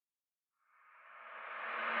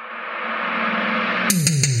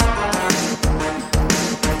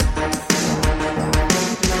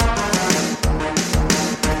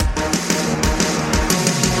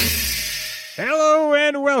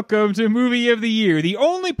welcome to Movie of the Year, the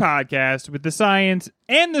only podcast with the science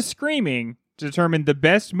and the screaming to determine the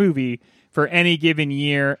best movie for any given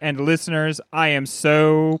year. And listeners, I am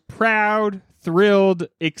so proud, thrilled,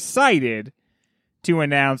 excited to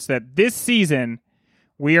announce that this season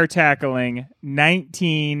we are tackling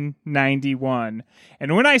 1991.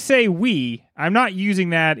 And when I say we, I'm not using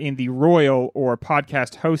that in the royal or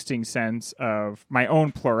podcast hosting sense of my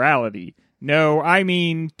own plurality. No, I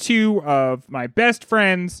mean two of my best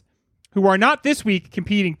friends who are not this week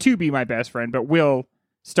competing to be my best friend, but will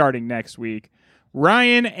starting next week.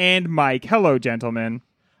 Ryan and Mike. Hello, gentlemen.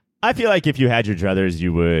 I feel like if you had your druthers,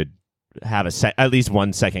 you would have at least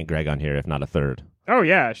one second Greg on here, if not a third. Oh,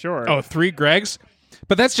 yeah, sure. Oh, 3 Gregs?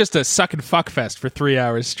 But that's just a suck and fuck fest for 3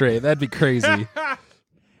 hours straight. That'd be crazy.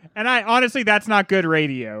 And honestly, that's not good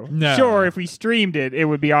radio. No. Sure, if we streamed it, it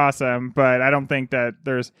would be awesome, but I don't think that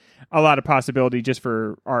there's a lot of possibility just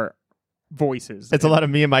for our voices. It's a lot of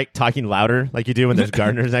me and Mike talking louder, like you do when there's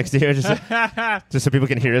gardeners next to you, just so people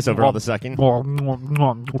can hear us over all the sucking.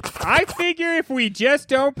 I figure if we just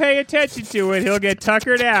don't pay attention to it, he'll get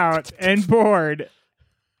tuckered out and bored.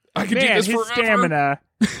 I can Man, do this his forever. stamina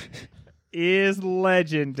is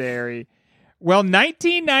legendary. Well,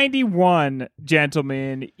 1991,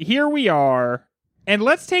 gentlemen, here we are. And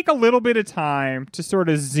let's take a little bit of time to sort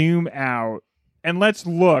of zoom out and let's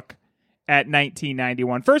look at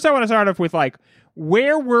 1991. First, I want to start off with, like,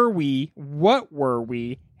 where were we? What were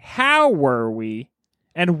we? How were we?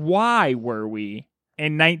 And why were we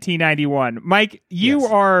in 1991? Mike, you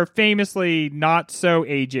Yes. are famously not so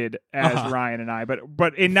aged as Ryan and I, but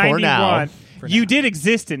in For 91, For you now. did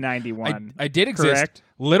exist in 91. I did exist. Correct?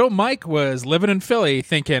 Little Mike was living in Philly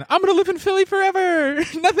thinking, I'm going to live in Philly forever.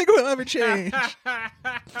 Nothing will ever change.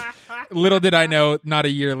 Little did I know, not a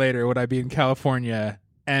year later would I be in California,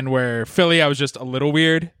 and where Philly, I was just a little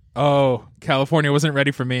weird. Oh, California wasn't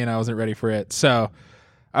ready for me, and I wasn't ready for it. So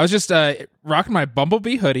I was just rocking my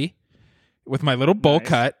Bumblebee hoodie with my little bowl Nice.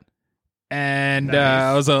 cut, and Nice.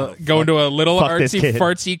 I was going to a little Fuck this artsy kid.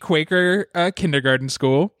 fartsy Quaker kindergarten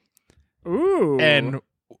school Ooh. and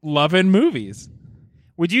loving movies.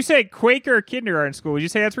 Would you say Quaker kindergarten school? Would you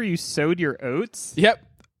say that's where you sowed your oats? Yep.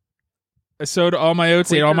 I sowed all my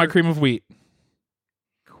oats, ate all my Quaker- cream of wheat.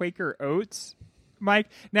 Quaker oats, Mike?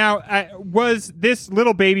 Now, was this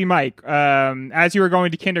little baby Mike, as you were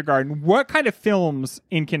going to kindergarten, what kind of films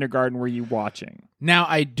in kindergarten were you watching? Now,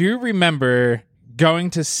 I do remember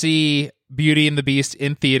going to see Beauty and the Beast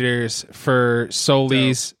in theaters for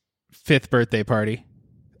Soli's 5th birthday party,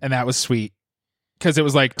 and that was sweet. Because it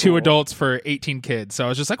was like 2 Cool. adults for 18 kids. So I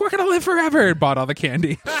was just like, we're going to live forever, and bought all the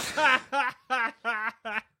candy.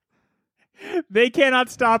 They cannot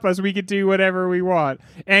stop us. We can do whatever we want.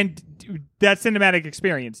 And that cinematic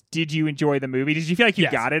experience, did you enjoy the movie? Did you feel like you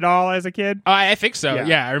Yes. got it all as a kid? I think so. Yeah,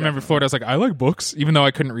 Yeah, I remember Florida. I was like, I like books, even though I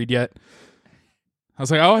couldn't read yet. I was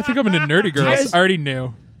like, oh, I think I'm into nerdy girls. guys- I already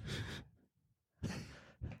knew.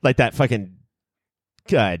 Like that fucking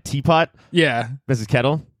teapot, Yeah. Mrs.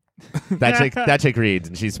 Kettle. That chick reads,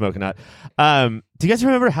 and she's smoking hot. Do you guys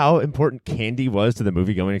remember how important candy was to the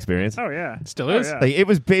movie going experience? Oh, yeah. Still Oh, is. yeah. Like it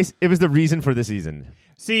was the reason for the season.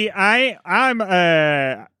 See, I'm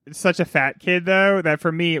such a fat kid, though, that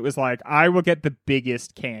for me it was like, I will get the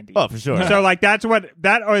biggest candy. Oh, for sure. So, like, that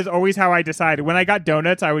was always how I decided. When I got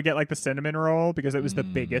donuts, I would get, like, the cinnamon roll because it was the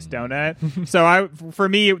biggest donut. So, for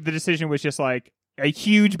me, the decision was just, like, a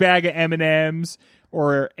huge bag of M&Ms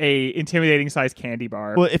or a intimidating sized candy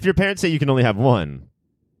bar. Well, if your parents say you can only have one,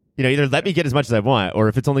 either let me get as much as I want, or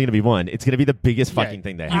if it's only going to be one, it's going to be the biggest fucking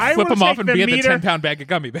thing they You have. I flip will them off take and the be at the meter- 10-pound bag of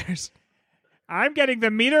gummy bears. I'm getting the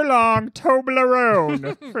meter-long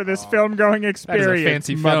Toblerone for this film-going experience,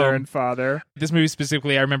 fancy mother film. and father. This movie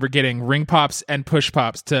specifically, I remember getting ring pops and push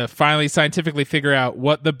pops to finally scientifically figure out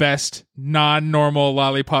what the best non-normal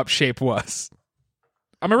lollipop shape was.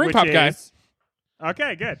 I'm a ring Which pop guy. is-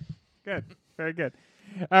 Okay, good. Very good.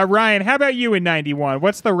 Ryan, how about you in 91?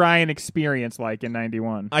 What's the Ryan experience like in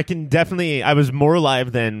 91? I was more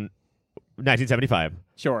alive than 1975.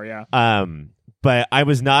 Sure, yeah. But I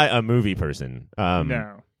was not a movie person.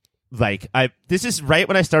 No. This is right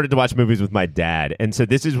when I started to watch movies with my dad, and so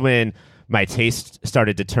this is when my taste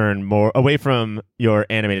started to turn more away from your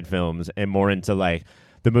animated films and more into like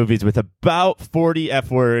the movies with about 40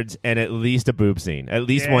 F words and at least a boob scene, at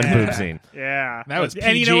least one boob scene. Yeah. That was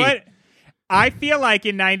And you know PG. what? I feel like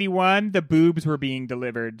in 91, the boobs were being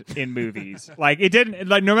delivered in movies. Like, it didn't,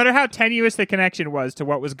 like, no matter how tenuous the connection was to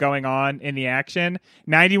what was going on in the action,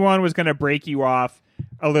 91 was going to break you off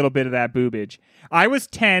a little bit of that boobage. I was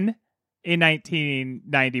 10 in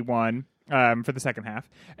 1991 for the second half.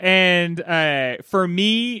 And for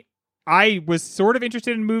me, I was sort of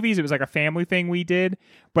interested in movies. It was like a family thing we did,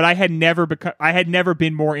 but I had never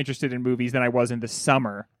been more interested in movies than I was in the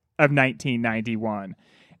summer of 1991.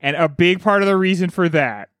 And a big part of the reason for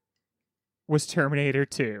that was Terminator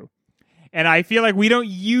 2. And I feel like we don't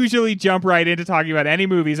usually jump right into talking about any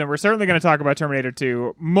movies, and we're certainly going to talk about Terminator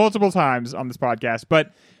 2 multiple times on this podcast,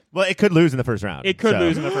 but Well, it could lose in the first round. it could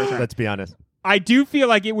lose in the first round. Let's be honest. I do feel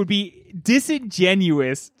like it would be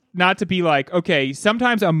disingenuous not to be like, okay,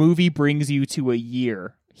 sometimes a movie brings you to a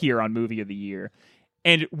year here on Movie of the Year,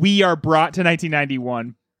 and we are brought to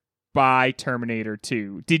 1991 by Terminator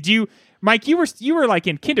 2. Did you, Mike? You were like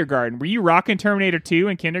in kindergarten. Were you rocking Terminator 2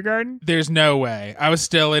 in kindergarten? There's no way. I was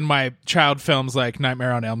still in my child films like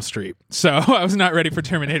Nightmare on Elm Street, so I was not ready for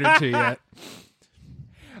Terminator 2 yet.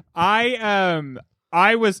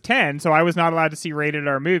 I was 10, so I was not allowed to see rated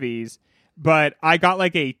R movies. But I got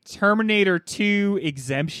like a Terminator 2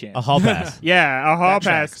 exemption. A hall pass. Yeah, a hall That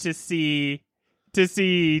pass tracks. to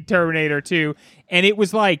see Terminator 2, and it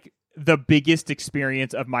was like the biggest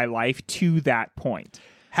experience of my life to that point.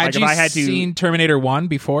 Had Like, if you I had to- seen Terminator 1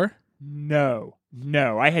 before? No,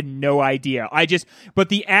 I had no idea. But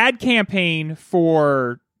the ad campaign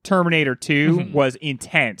for Terminator 2 was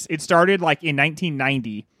intense. It started like in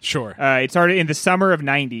 1990. Sure. It started in the summer of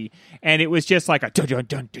 90, and it was just like a dun dun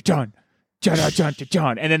dun dun dun. Dun, dun, dun, dun,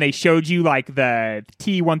 dun. And then they showed you like the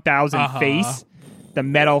T-1000 face, the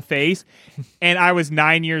metal face. And I was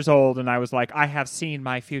 9 years old, and I was like, I have seen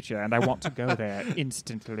my future, and I want to go there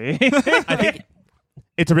instantly. I think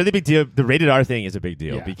it's a really big deal. The rated R thing is a big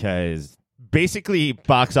deal Yeah. because basically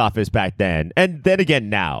box office back then, and then again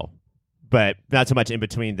now, but not so much in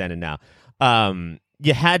between then and now.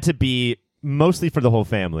 You had to be mostly for the whole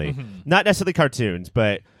family, not necessarily cartoons,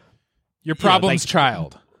 but Your problem's like-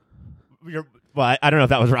 child. well, I don't know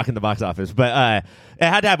if that was rocking the box office, but it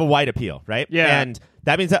had to have a wide appeal, right? Yeah. And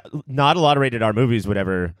that means that not a lot of rated R movies would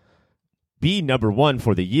ever be number one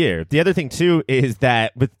for the year. The other thing, too, is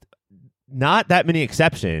that with not that many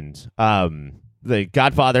exceptions, the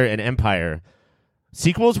Godfather and Empire,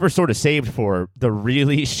 sequels were sort of saved for the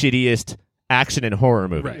really shittiest action and horror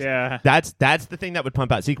movies. Right. Yeah. That's the thing that would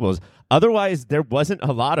pump out sequels. Otherwise, there wasn't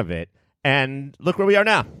a lot of it. And look where we are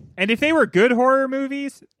now. And if they were good horror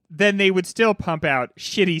movies, then they would still pump out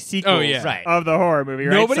shitty sequels Oh, yeah. Right. of the horror movie,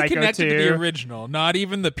 right? Nobody Psycho connected to 2. the original, not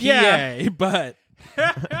even the PA, Yeah. but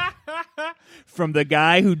From the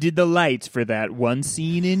guy who did the lights for that one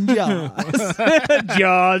scene in Jaws.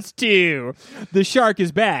 Jaws 2. The shark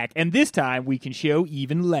is back, and this time we can show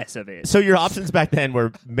even less of it. So your options back then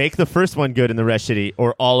were make the first one good and the rest shitty,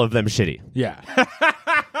 or all of them shitty. yeah.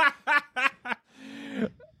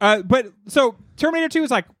 But so Terminator 2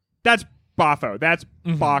 is like, that's boffo. That's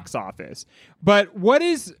box office. But what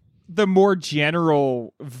is the more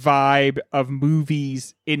general vibe of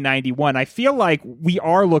movies in 91? I feel like we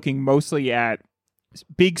are looking mostly at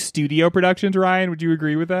big studio productions, Ryan. Would you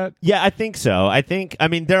agree with that? Yeah, I think so. I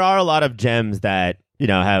mean, there are a lot of gems that,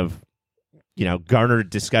 have, garnered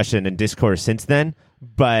discussion and discourse since then.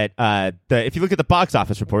 But if you look at the box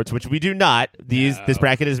office reports, which we do not, this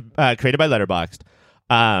bracket is created by Letterboxd.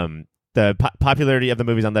 The popularity of the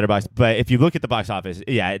movies on Letterboxd. But if you look at the box office,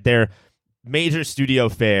 yeah, they're major studio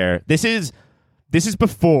fare. This is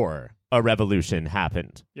before a revolution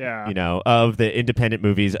happened. Yeah. Of the independent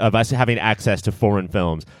movies, of us having access to foreign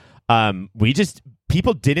films.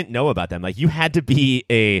 People didn't know about them. Like, you had to be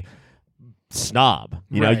a snob.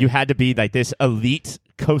 Right. You had to be like this elite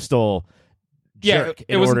coastal jerk.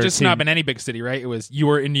 It wasn't just snob in any big city, right? It was you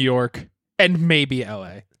were in New York and maybe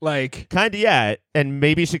LA. Like, kind of, yeah, and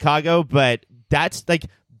maybe Chicago, but that's like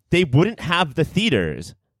they wouldn't have the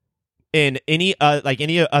theaters in any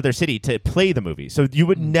other city to play the movie, so you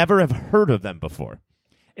would never have heard of them before.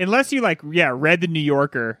 Unless you read the New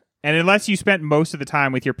Yorker, and unless you spent most of the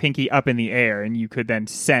time with your pinky up in the air, and you could then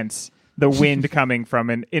sense the wind coming from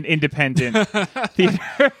an independent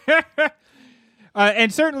theater.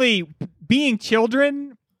 And certainly being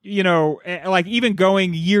children, like even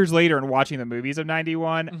going years later and watching the movies of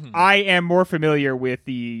 91, I am more familiar with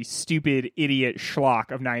the stupid idiot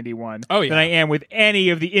schlock of 91 than I am with any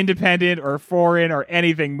of the independent or foreign or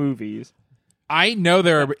anything movies. I know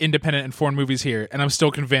there are independent and foreign movies here, and I'm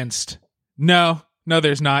still convinced. No,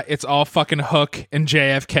 there's not. It's all fucking Hook and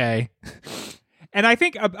JFK. And I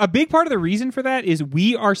think a big part of the reason for that is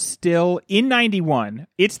we are still in 91.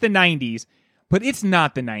 It's the 90s, but it's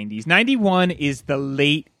not the 90s. 91 is the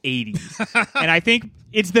late 80s. And I think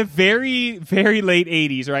it's the very, very late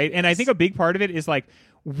 80s, right? And I think a big part of it is like,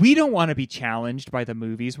 we don't want to be challenged by the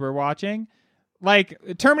movies we're watching. Like,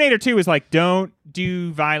 Terminator 2 is like, don't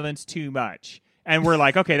do violence too much. And we're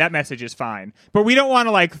like, okay, that message is fine. But we don't want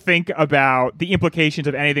to like think about the implications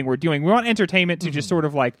of anything we're doing. We want entertainment to just sort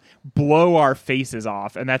of like blow our faces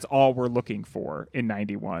off. And that's all we're looking for in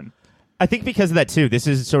 91. I think because of that too, this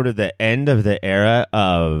is sort of the end of the era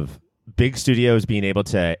of big studios being able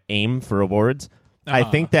to aim for awards. I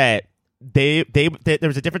think that there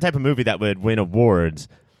was a different type of movie that would win awards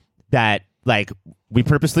that like we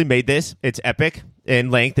purposely made this. It's epic in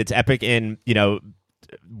length. It's epic in, you know,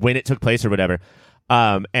 when it took place or whatever.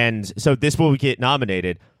 And so this will get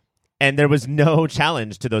nominated. And there was no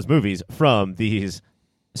challenge to those movies from these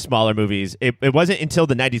smaller movies. It wasn't until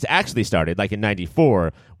the 90s actually started, like in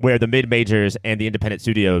 94, where the mid-majors and the independent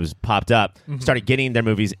studios popped up, started getting their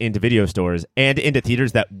movies into video stores and into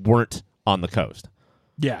theaters that weren't on the coast.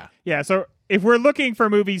 Yeah. Yeah, so if we're looking for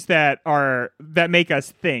movies that make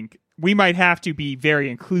us think, we might have to be very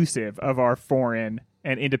inclusive of our foreign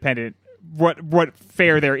and independent what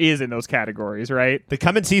fare there is in those categories, right? The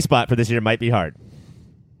come and see spot for this year might be hard.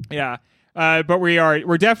 Yeah. But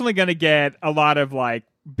we're definitely going to get a lot of like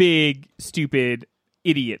big stupid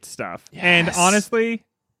idiot stuff. Yes. And honestly,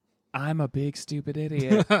 I'm a big stupid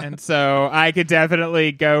idiot. And so I could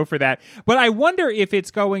definitely go for that. But I wonder if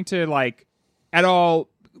it's going to like at all,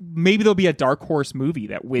 maybe there'll be a dark horse movie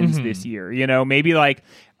that wins this year. You know, maybe like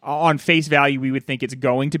on face value, we would think it's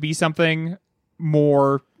going to be something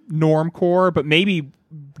more normcore, but maybe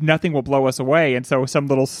nothing will blow us away. And so some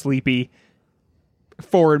little sleepy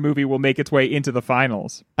foreign movie will make its way into the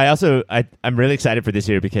finals. I'm really excited for this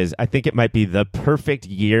year because I think it might be the perfect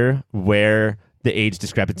year where the age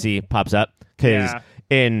discrepancy pops up. Because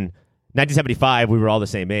in 1975, we were all the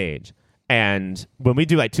same age. And when we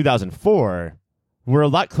do like 2004, we're a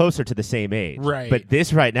lot closer to the same age. Right. But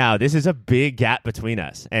this right now, this is a big gap between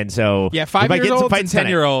us. And so 5-year-olds and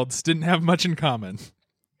 10-year-olds didn't have much in common.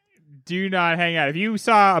 Do not hang out. If you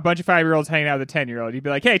saw a bunch of 5-year-olds hanging out with a 10-year-old, you'd be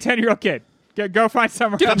like, hey, 10-year-old kid, go find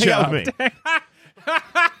somewhere Come else. hang out with me.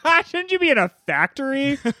 Shouldn't you be in a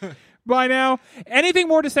factory by now? Anything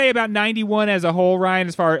more to say about 91 as a whole, Ryan,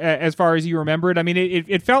 as far as you remember it? I mean,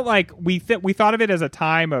 it felt like we thought of it as a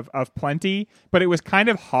time of plenty, but it was kind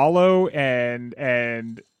of hollow and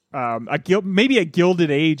maybe a gilded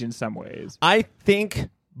age in some ways. I think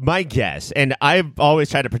my guess, and I've always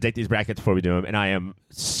tried to predict these brackets before we do them, and I am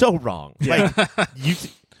so wrong. Yeah. Like,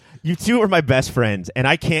 you two are my best friends, and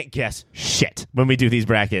I can't guess shit when we do these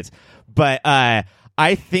brackets. But I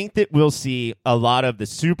think that we'll see a lot of the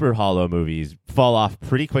super hollow movies fall off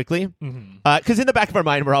pretty quickly. Because in the back of our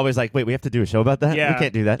mind, we're always like, wait, we have to do a show about that? Yeah. We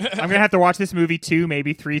can't do that. I'm going to have to watch this movie 2,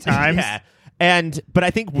 maybe 3 times. Yeah. But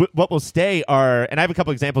I think what will stay are, and I have a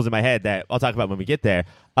couple examples in my head that I'll talk about when we get there,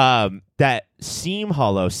 that seemed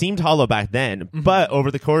hollow back then, but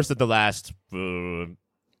over the course of the last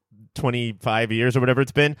 25 years or whatever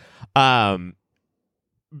it's been,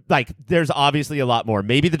 like there's obviously a lot more.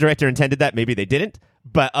 Maybe the director intended that, maybe they didn't,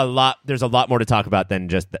 but there's a lot more to talk about than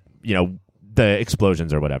just the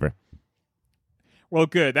explosions or whatever. Well,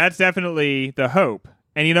 good. That's definitely the hope.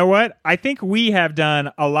 And you know what? I think we have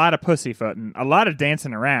done a lot of pussyfooting, a lot of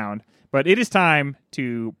dancing around, but it is time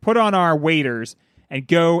to put on our waders and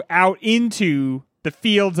go out into the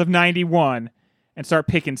fields of 91 and start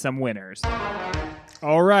picking some winners.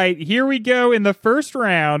 All right, here we go in the first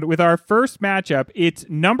round with our first matchup. It's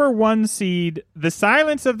number 1 seed, The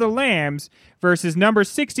Silence of the Lambs, versus number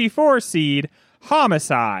 64 seed,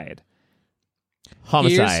 Homicide.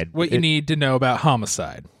 Here's what you need to know about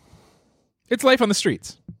Homicide. It's life on the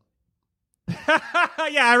streets.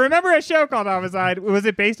 Yeah, I remember a show called Homicide. Was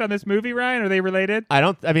it based on this movie, Ryan? Are they related?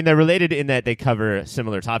 I mean, they're related in that they cover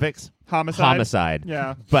similar topics. Homicide.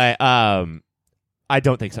 Yeah. But I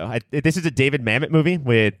don't think so. This is a David Mamet movie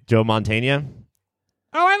with Joe Mantegna.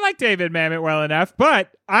 Oh, I like David Mamet well enough,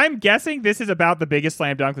 but I'm guessing this is about the biggest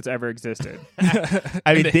slam dunk that's ever existed.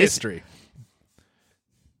 I mean, history.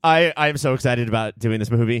 I am so excited about doing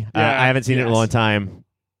this movie. Yeah, I haven't seen it in a long time.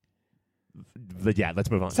 But yeah, let's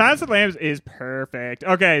move on. Silence of the Lambs is perfect.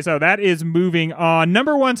 Okay, so that is moving on.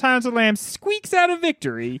 Number 1, Silence of the Lambs squeaks out a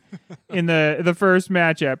victory in the first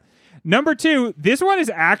matchup. Number 2, this one is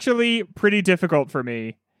actually pretty difficult for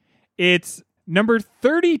me. It's number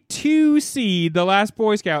 32 seed, The Last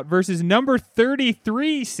Boy Scout, versus number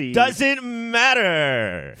 33 seed. Doesn't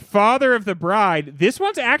matter. Father of the Bride. This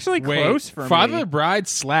one's actually close for me. Father of the Bride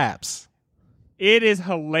slaps. It is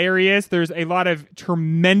hilarious. There's a lot of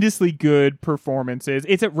tremendously good performances.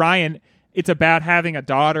 It's about having a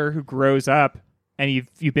daughter who grows up and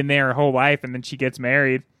you've been there her whole life and then she gets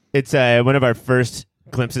married. It's one of our first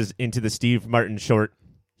glimpses into the Steve Martin short.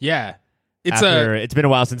 Yeah. It's been a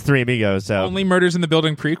while since Three Amigos, so Only Murders in the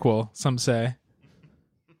Building prequel, some say.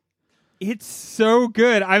 It's so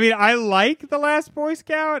good. I mean, I like The Last Boy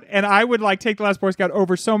Scout, and I would like take The Last Boy Scout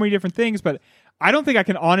over so many different things, but I don't think I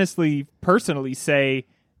can honestly, personally say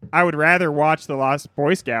I would rather watch The Last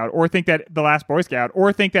Boy Scout or think that The Last Boy Scout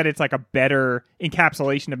or think that it's like a better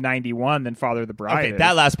encapsulation of 91 than Father of the Bride. Okay, is.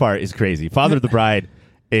 that last part is crazy. Father of the Bride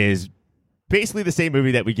is basically the same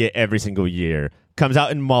movie that we get every single year. Comes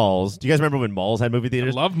out in malls. Do you guys remember when malls had movie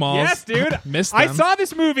theaters? Love malls. Yes, dude. Missed them. I saw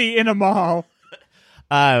this movie in a mall.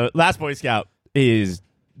 Last Boy Scout is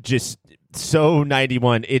just so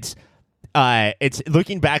 91. It's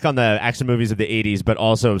looking back on the action movies of the 80s, but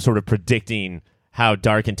also sort of predicting how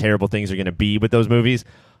dark and terrible things are going to be with those movies.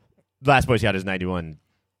 Last Boy Scout is 91.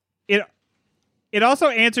 It also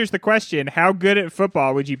answers the question, how good at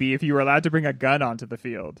football would you be if you were allowed to bring a gun onto the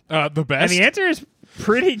field? The best. And the answer is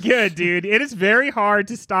pretty good, dude. It is very hard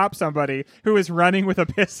to stop somebody who is running with a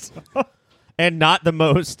pistol. And not the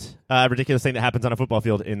most ridiculous thing that happens on a football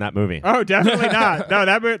field in that movie. Oh, definitely not. No,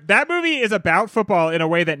 that movie is about football in a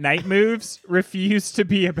way that Night Moves refuse to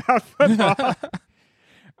be about football.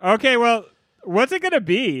 Okay, well, what's it going to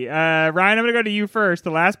be? Ryan, I'm going to go to you first.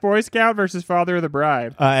 The Last Boy Scout versus Father of the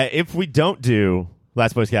Bride. If we don't do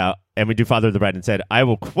Last Boy Scout and we do Father of the Bride instead, I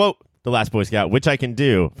will quote The Last Boy Scout, which I can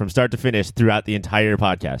do from start to finish throughout the entire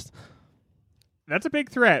podcast. That's a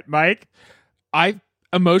big threat, Mike. I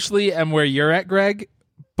emotionally am where you're at, Greg,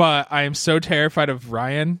 but I am so terrified of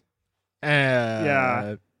Ryan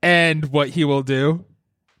and what he will do.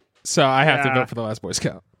 So I have to vote for The Last Boy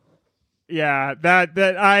Scout. Yeah,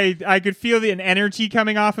 that I could feel an energy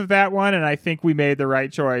coming off of that one, and I think we made the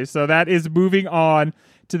right choice. So that is moving on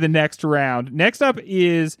to the next round. Next up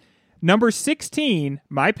is number 16,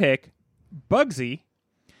 my pick, Bugsy,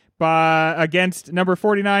 against number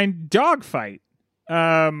 49, Dogfight.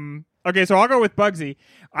 Okay, so I'll go with Bugsy.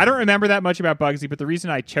 I don't remember that much about Bugsy, but the reason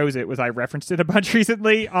I chose it was I referenced it a bunch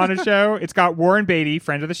recently on a show. It's got Warren Beatty,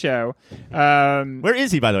 friend of the show. Where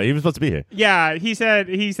is he, by the way? He was supposed to be here. Yeah, he said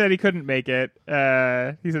he couldn't make it. He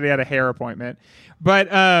said he had a hair appointment.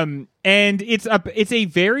 But and it's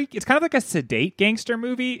kind of like a sedate gangster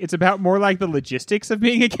movie. It's about more like the logistics of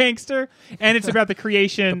being a gangster, and it's about the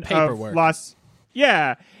creation The paperwork. of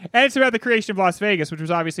Yeah, and it's about the creation of Las Vegas, which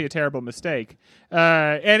was obviously a terrible mistake.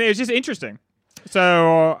 And it's just interesting.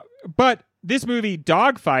 So, but this movie,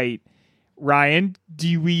 Dogfight, Ryan, do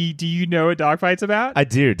you know what Dogfight's about? I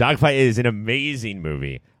do. Dogfight is an amazing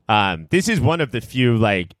movie. This is one of the few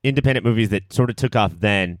like independent movies that sort of took off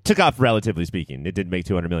relatively speaking. It didn't make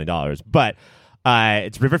 $200 million, but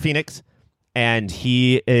it's River Phoenix, and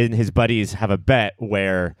he and his buddies have a bet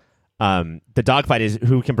where the dogfight is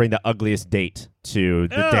who can bring the ugliest date to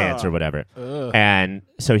the dance or whatever. And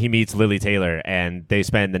so he meets Lily Taylor, and they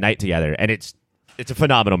spend the night together, and it's a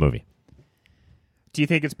phenomenal movie. Do you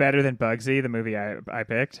think it's better than Bugsy, the movie I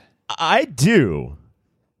picked? I do.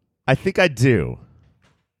 I think I do.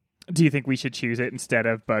 Do you think we should choose it instead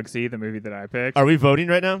of Bugsy, the movie that I picked? Are we voting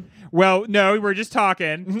right now? Well, no, we're just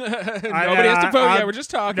talking. Nobody has to vote yet. We're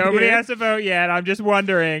just talking. Nobody here. has to vote yet. I'm just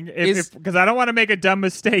wondering if because I don't want to make a dumb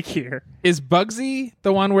mistake here. Is Bugsy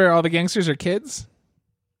the one where all the gangsters are kids?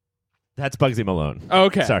 That's Bugsy Malone. Oh,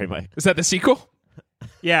 okay. Sorry, Mike. Is that the sequel?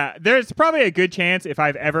 Yeah, there's probably a good chance if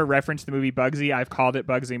I've ever referenced the movie Bugsy, I've called it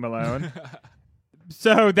Bugsy Malone.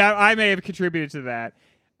 So that I may have contributed to that.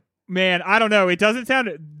 Man, I don't know. It doesn't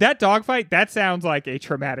sound that dogfight. That sounds like a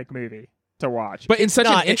traumatic movie to watch, but in such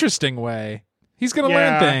an interesting way. He's gonna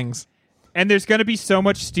learn things, and there's gonna be so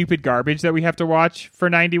much stupid garbage that we have to watch for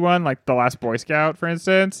 91, like The Last Boy Scout, for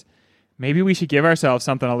instance. Maybe we should give ourselves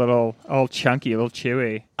something a little chunky, a little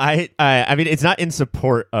chewy. I mean, it's not in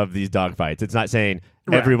support of these dogfights. It's not saying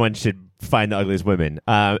everyone should find the ugliest women.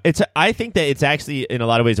 I think that it's actually in a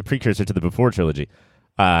lot of ways a precursor to the Before trilogy.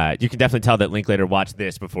 You can definitely tell that Linklater watched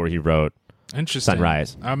this before he wrote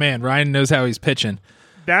Sunrise. Oh, man. Ryan knows how he's pitching.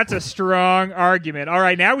 That's a strong argument. All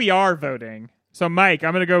right, now we are voting. So, Mike,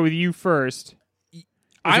 I'm going to go with you first. Is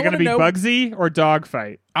it going to be Bugsy or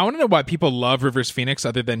Dogfight? I want to know why people love Rivers Phoenix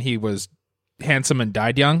other than he was handsome and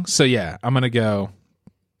died young. So, yeah, I'm going to go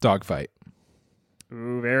Dogfight.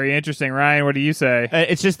 Ooh, very interesting. Ryan, what do you say?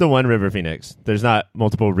 It's just the one River Phoenix. There's not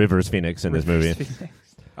multiple Rivers Phoenix in this movie.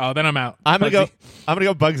 Oh, then I'm out. I'm gonna go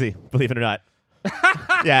Bugsy. Believe it or not.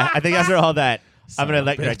 Yeah, I think after all that, I'm gonna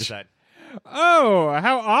let Greg decide. Oh,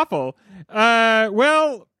 how awful!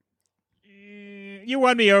 Well, you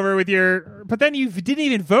won me over with your, but then you didn't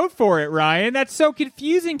even vote for it, Ryan. That's so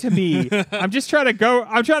confusing to me. I'm trying to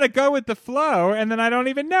go with the flow, and then I don't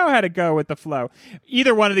even know how to go with the flow.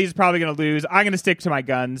 Either one of these is probably going to lose. I'm going to stick to my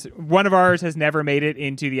guns. One of ours has never made it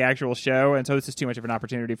into the actual show, and so this is too much of an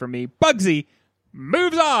opportunity for me. Bugsy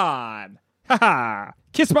moves on. Ha ha.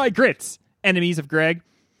 Kiss my grits. enemies of Greg.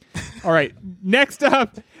 All right, next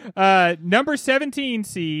up, number 17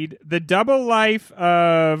 seed, The Double Life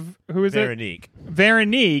of, who is Veronique. it?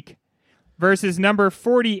 Veronique versus number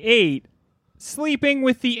 48, Sleeping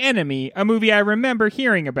with the Enemy, a movie I remember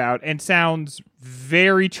hearing about and sounds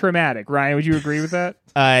very traumatic. Ryan, would you agree with that?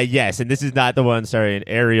 Yes, and this is not the one starring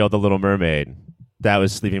Ariel, the Little Mermaid. That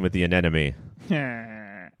was Sleeping with the Anemone.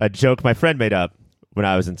 A joke my friend made up when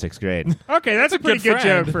I was in 6th grade. Okay, that's a pretty good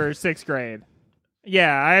friend. joke for 6th grade.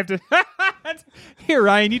 Yeah, I have to. Here,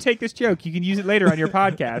 Ryan, you take this joke. You can use it later on your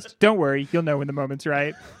podcast. Don't worry, you'll know when the moment's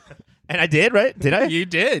right. And I did, right? Did I? You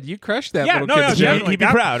did. You crushed that Yeah, little no, kid's no, joke. definitely. You'd be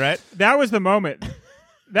proud, right? That was the moment.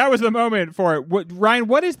 That was the moment for it. Ryan,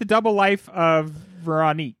 what is the double life of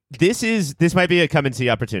Veronique? This might be a come and see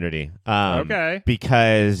opportunity. Okay.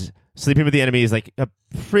 Because Sleeping with the Enemy is like a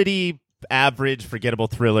pretty average, forgettable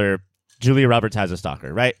thriller. Julia Roberts has a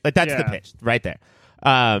stalker, right? Like that's the Yeah. pitch right there.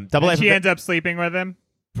 Double Life. She ends up sleeping with him.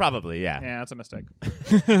 Probably, yeah. Yeah, that's a mistake.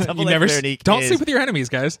 Double You Life never Veronique don't is- sleep with your enemies,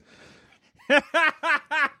 guys.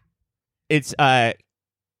 It's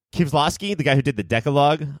Kieslowski, the guy who did the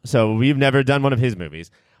Decalogue. So we've never done one of his movies.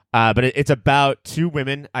 But it's about two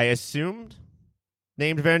women, I assumed,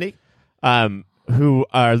 named Veronique, who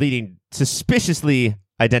are leading suspiciously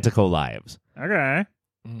identical lives. Okay.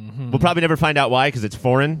 We'll probably never find out why because it's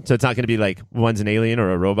foreign. So it's not going to be like one's an alien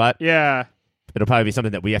or a robot. Yeah. It'll probably be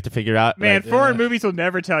something that we have to figure out. Man, like, foreign movies will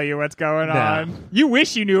never tell you what's going No. on. You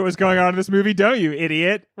wish you knew what was going on in this movie, don't you,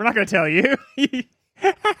 idiot? We're not going to tell you.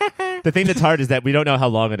 the thing that's hard is that we don't know how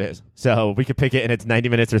long it is. So we could pick it and it's 90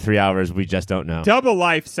 minutes or 3 hours. We just don't know. Double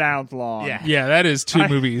life sounds long. Yeah. Yeah, that is two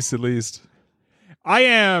movies at least. I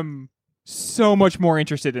am so much more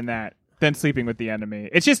interested in that than Sleeping with the Enemy.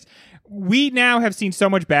 It's just, we now have seen so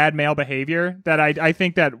much bad male behavior that I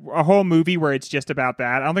think that a whole movie where it's just about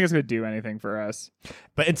that, I don't think it's going to do anything for us.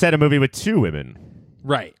 But instead, a movie with two women.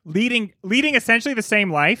 Right. Leading essentially the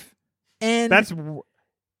same life. And That's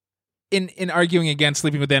in arguing against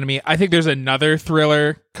Sleeping with the Enemy, I think there's another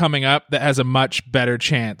thriller coming up that has a much better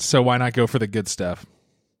chance. So why not go for the good stuff?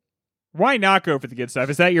 why not go for the good stuff?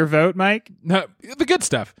 Is that your vote, Mike? No, the good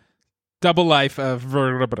stuff. Double Life of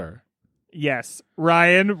Veronique. Yes.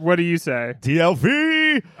 Ryan, what do you say?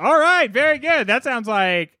 TLV! All right, very good. That sounds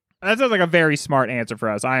like a very smart answer for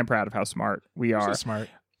us. I am proud of how smart we are. So smart.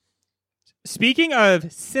 Speaking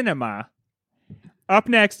of cinema, up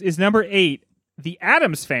next is number 8, The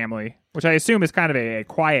Addams Family, which I assume is kind of a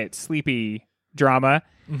quiet, sleepy drama.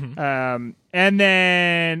 Mm-hmm. And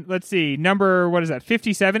then, let's see, number,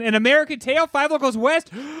 57? An American Tail, Five Locals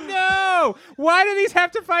West? No! Why do these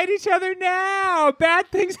have to fight each other now? Bad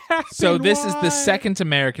things happen. So this is Why? the second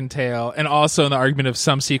American Tale, and also in the argument of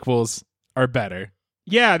some sequels are better.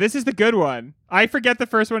 Yeah, this is the good one. I forget the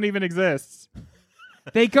first one even exists.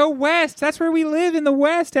 They go west. That's where we live, in the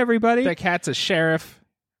West, everybody. That cat's a sheriff.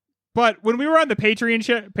 But when we were on the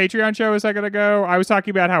Patreon show a second ago, I was talking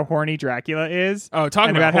about how horny Dracula is. Oh, talking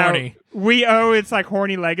and about how horny. we owe its like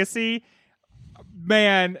horny legacy.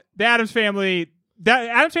 Man, The Addams Family. That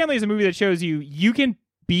Addams Family is a movie that shows you can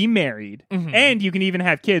be married Mhm. and you can even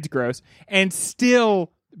have kids, gross, and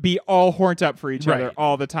still be all horned up for each Right. other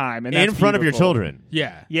all the time. And In that's front of your beautiful. children.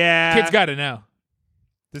 Yeah. Yeah, Kids got to know.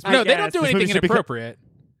 This I No, they don't guess. do This movie anything should be co- inappropriate.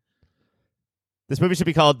 This movie should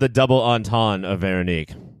be called The Double Entendre of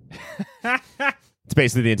Veronique. It's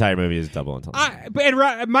basically the entire movie is double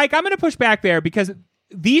entendre. Mike, I'm going to push back there because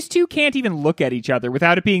these two can't even look at each other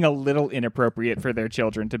without it being a little inappropriate for their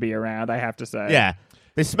children to be around, I have to say. Yeah.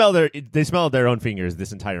 They smell their own fingers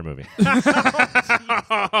this entire movie.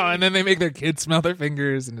 And then they make their kids smell their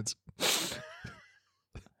fingers, and it's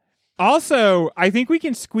Also, I think we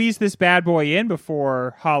can squeeze this bad boy in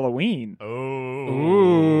before Halloween.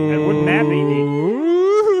 Oh. And wouldn't that be neat?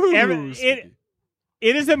 Ooh,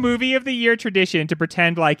 It is a movie of the year tradition to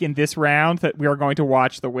pretend like in this round that we are going to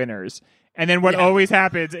watch the winners. And then what always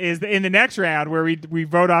happens is in the next round where we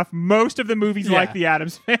vote off most of the movies Yeah. like The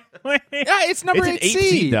Addams Family. yeah, it's number It's an 8 8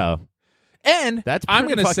 seed, though. And That's I'm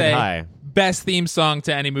pretty gonna fucking say high. best theme song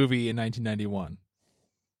to any movie in 1991.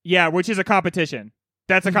 Yeah, which is a competition.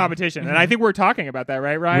 That's a competition. And I think we're talking about that,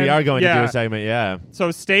 right, Ryan? We are going to Yeah. do a segment, yeah. So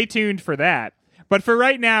stay tuned for that. But for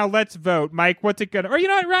right now, let's vote. Mike, what's it gonna? Or you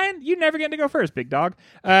know what, Ryan? You never get to go first, big dog.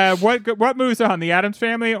 What moves on? The Addams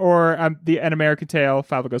Family or An American Tale?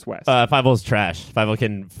 Five Goes West. Five-O's trash. Five-O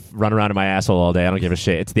can run around in my asshole all day. I don't give a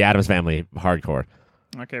shit. It's the Addams Family hardcore.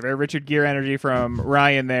 Okay, very Richard Gere energy from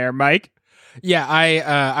Ryan there, Mike. Yeah,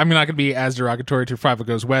 I'm not going to be as derogatory to Five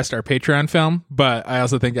Goes West, our Patreon film, but I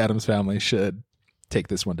also think Addams Family should take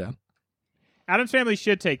this one down. Addams Family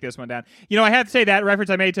should take this one down. You know, I have to say that reference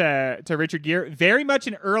I made to Richard Gere, very much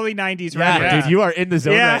an early 90s reference. Dude, you are in the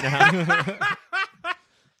zone right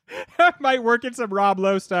now. Might work in some Rob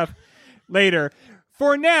Lowe stuff later.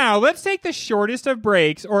 For now, let's take the shortest of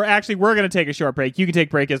breaks, or actually, we're going to take a short break. You can take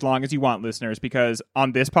break as long as you want, listeners, because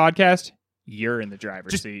on this podcast, you're in the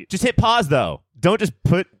driver's seat. Just hit pause, though. Don't just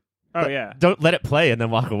put... Oh, yeah. Don't let it play and then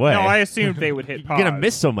walk away. No, I assumed they would hit pause. You're going to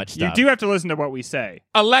miss so much stuff. You do have to listen to what we say.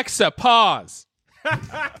 Alexa, pause.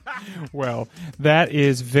 Well, that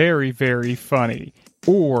is very, very funny.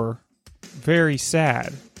 Or very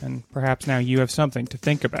sad. And perhaps now you have something to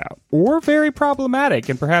think about. Or very problematic,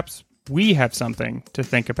 and perhaps we have something to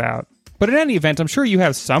think about. But in any event, I'm sure you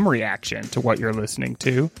have some reaction to what you're listening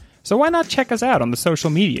to. So why not check us out on the social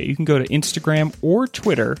media? You can go to Instagram or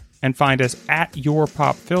Twitter and find us at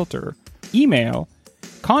YourPopFilter. Email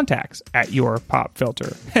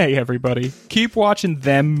contacts@YourPopFilter. Hey, everybody. Keep watching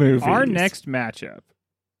them movies. Our next matchup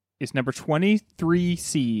is number 23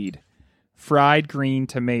 seed, Fried Green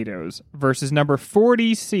Tomatoes, versus number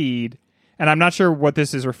 40 seed, and I'm not sure what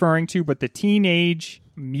this is referring to, but the Teenage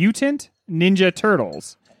Mutant Ninja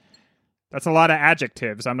Turtles. That's a lot of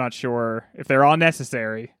adjectives. I'm not sure if they're all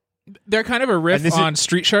necessary. They're kind of a riff on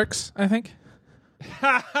Street Sharks, I think.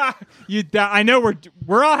 I know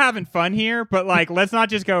we're all having fun here, but like, let's not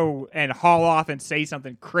just go and haul off and say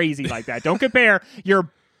something crazy like that. Don't compare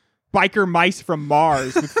your biker mice from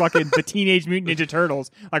Mars with fucking the Teenage Mutant Ninja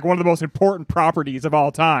Turtles, like one of the most important properties of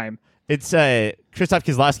all time. It's Krzysztof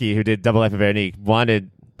Kieslowski, who did Double Life of Veronique,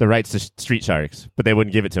 wanted the rights to Street Sharks, but they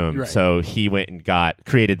wouldn't give it to him. Right. So he went and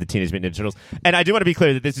created the Teenage Mutant Ninja Turtles. And I do want to be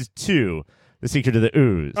clear that this is 2, The Secret of the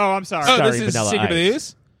Ooze. Oh, I'm sorry. Oh, Sorry, this is Vanilla Secret of the Ice.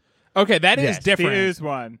 Ooze? Okay, that is Yes, different. The Ooze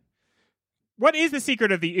one. What is the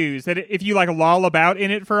secret of the ooze? That if you like loll about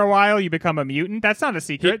in it for a while, you become a mutant? That's not a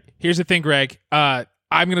secret. Here's the thing, Greg. I'm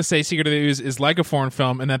going to say Secret of the Ooze is like a foreign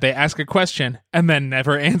film in that they ask a question and then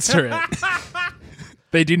never answer it.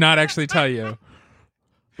 They do not actually tell you.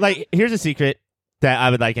 Like, here's a secret that I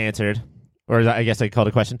would like answered, or I guess I called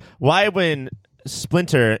a question. Why, when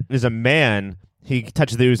Splinter is a man, he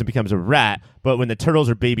touches the ooze and becomes a rat, but when the turtles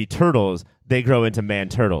are baby turtles, they grow into man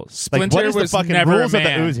turtles? Splinter like, what is was the fucking never rules a of the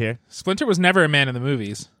man. ooze here? Splinter was never a man in the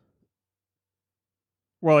movies.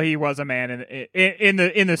 Well, he was a man in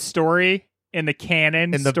the story, in the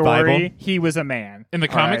canon In the story. Bible? He was a man. In the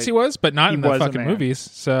All comics, right. he was, but not He in the was a fucking man. movies.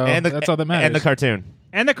 So And that's all that matters. And the cartoon.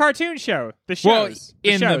 And the cartoon show, the Well, shows.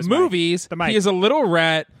 in the movies, Mike. he is a little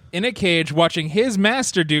rat in a cage watching his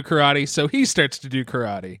master do karate, so he starts to do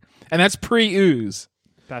karate. And that's pre-ooze.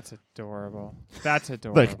 That's adorable. That's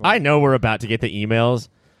adorable. Look, I know we're about to get the emails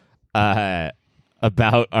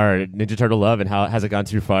about our Ninja Turtle love and how it hasn't gone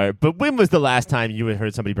too far, but when was the last time you had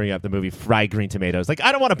heard somebody bring up the movie Fried Green Tomatoes? Like,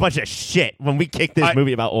 I don't want a bunch of shit when we kick this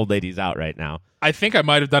movie about old ladies out right now. I think I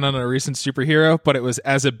might have done it on a recent superhero, but it was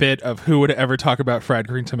as a bit of who would ever talk about fried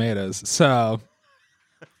green tomatoes. So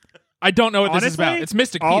I don't know what this is about. Honestly, It's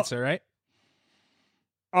Mystic Pizza, right?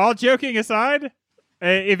 all joking aside,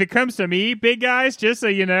 if it comes to me, big guys, just so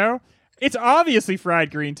you know, it's obviously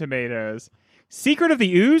Fried Green Tomatoes. Secret of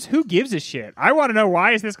the Ooze? Who gives a shit? I want to know,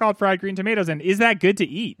 why is this called Fried Green Tomatoes, and is that good to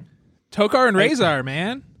eat? Tokar and Razor,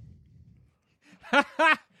 man.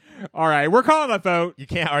 All right, we're calling a vote. You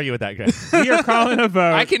can't argue with that, Greg. We are calling a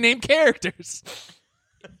vote. I can name characters.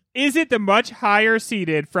 Is it the much higher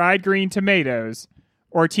seeded Fried Green Tomatoes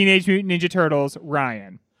or Teenage Mutant Ninja Turtles,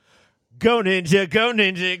 Ryan? Go Ninja, go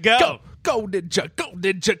Ninja, go! Go, go, ninja, go,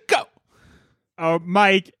 ninja, go. Oh,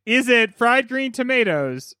 Mike, is it Fried Green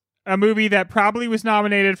Tomatoes, a movie that probably was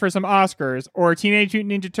nominated for some Oscars, or Teenage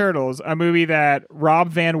Mutant Ninja Turtles, a movie that Rob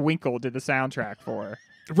Van Winkle did the soundtrack for?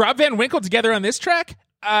 Rob Van Winkle together on this track?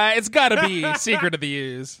 It's got to be Secret of the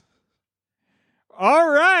Ooze.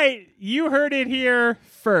 All right, you heard it here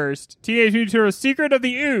first. Teenage Mutant Ninja Turtles Secret of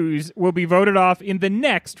the Ooze will be voted off in the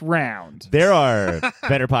next round. There are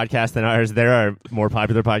better podcasts than ours. There are more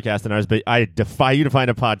popular podcasts than ours, but I defy you to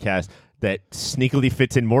find a podcast that sneakily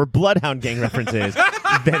fits in more Bloodhound Gang references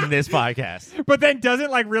than this podcast. But then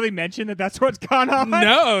doesn't like really mention that that's what's gone on?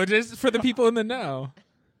 No, just for the people in the know.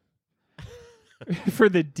 For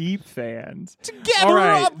the deep fans. Together All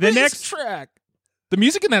right, on the this next track. The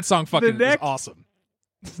music in that song fucking is awesome.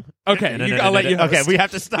 Okay, I'll let you host. Okay, we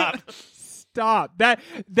have to stop. Stop.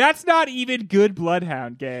 That's not even good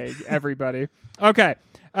Bloodhound Gang, everybody. Okay.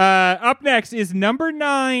 Up next is number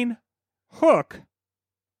 9, Hook.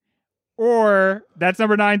 Or that's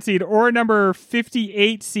number 9 seed, or number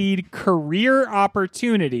 58 seed, Career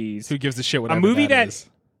Opportunities. Who gives a shit what A movie that is?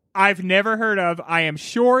 I've never heard of. I am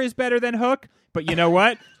sure is better than Hook, But you know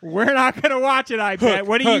what? We're not going to watch it, I bet.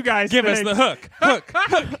 What do you guys Give think? us the hook.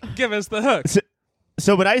 Hook. Give us the hook.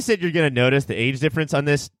 So when I said you're going to notice the age difference on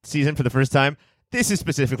this season for the first time, this is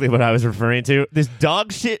specifically what I was referring to. This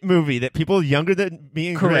dog shit movie that people younger than me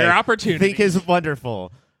and Career Greg Opportunities. think is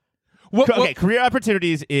wonderful. Okay, Career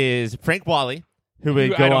Opportunities is Frank Wally, who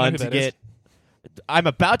would I go don't know on who to that get... is. I'm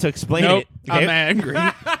about to explain Nope, it. Okay? I'm angry.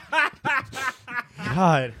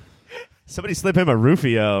 God. Somebody slip him a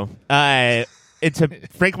Rufio.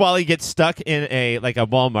 Frank Wally gets stuck in a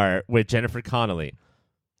Walmart with Jennifer Connelly.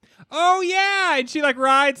 Oh, yeah. And she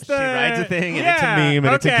rides the... She rides a thing, and yeah. it's a meme,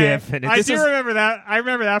 and it's a GIF. And I this do is- remember that. I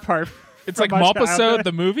remember that part. It's from like my Malpasode, childhood.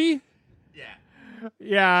 the movie.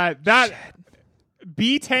 Yeah, that...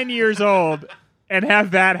 Be 10 years old and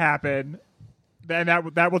have that happen, then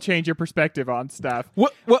that will change your perspective on stuff.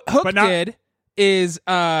 What Hook But not- did is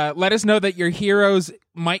let us know that your heroes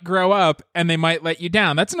might grow up and they might let you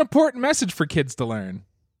down. That's an important message for kids to learn.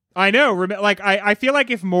 I know. I feel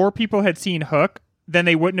like if more people had seen Hook, then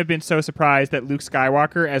they wouldn't have been so surprised that Luke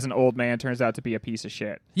Skywalker, as an old man, turns out to be a piece of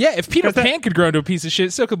shit. Yeah, if Peter 'Cause that- Pan could grow into a piece of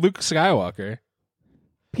shit, so could Luke Skywalker.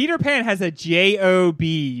 Peter Pan has a JOB,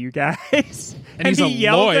 you guys. And he's he a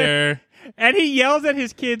yells lawyer. And he yells at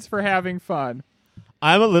his kids for having fun.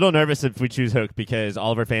 I'm a little nervous if we choose Hook because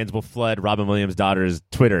all of our fans will flood Robin Williams' daughter's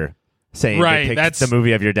Twitter saying Right, they picked that's- the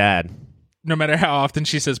movie of your dad. No matter how often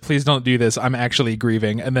she says, please don't do this, I'm actually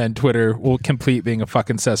grieving. And then Twitter will complete being a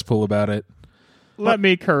fucking cesspool about it. Let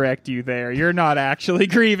me correct you there. You're not actually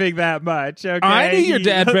grieving that much, okay? I knew your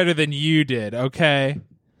dad better than you did, okay?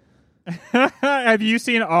 Have you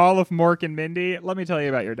seen all of Mork and Mindy? Let me tell you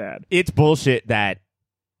about your dad. It's bullshit that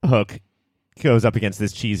Hook goes up against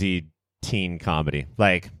this cheesy teen comedy.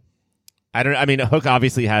 Hook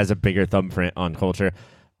obviously has a bigger thumbprint on culture,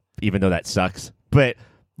 even though that sucks. But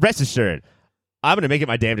rest assured, I'm going to make it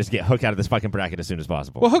my damnedest to get Hook out of this fucking bracket as soon as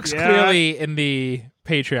possible. Well, Hook's Yeah. clearly in the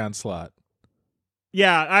Patreon slot.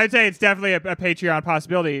 Yeah, I'd say it's definitely a Patreon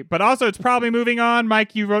possibility, but also it's probably moving on.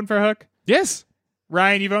 Mike, you voting for Hook? Yes.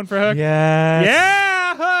 Ryan, you voting for Hook? Yes.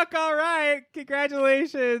 Yeah, Hook. All right.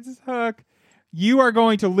 Congratulations, Hook. You are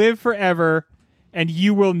going to live forever, and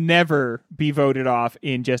you will never be voted off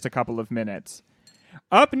in just a couple of minutes.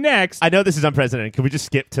 Up next, I know this is unprecedented. Can we just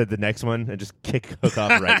skip to the next one and just kick Hook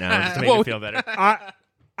off right now just to make Whoa. it feel better?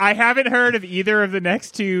 I haven't heard of either of the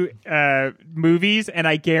next two movies, and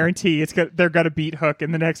I guarantee they're going to beat Hook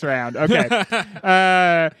in the next round.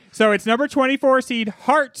 Okay. So it's number 24 seed,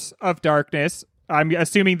 Hearts of Darkness. I'm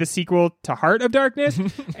assuming the sequel to Heart of Darkness.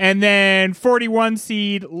 And then 41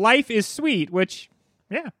 seed, Life is Sweet, which,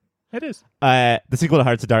 yeah, it is. The sequel to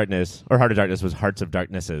Hearts of Darkness, or Heart of Darkness, was Hearts of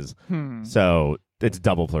Darknesses. So it's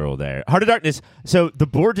double plural there. Heart of Darkness. So the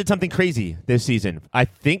board did something crazy this season. I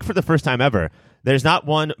think for the first time ever, there's not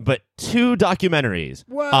one, but two documentaries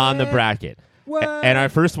on the bracket. What? And our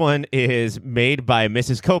first one is made by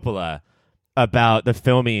Mrs. Coppola about the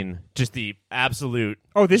filming, just the absolute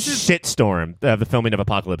shitstorm of the filming of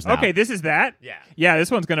Apocalypse Now. Okay, this is that? Yeah. Yeah, this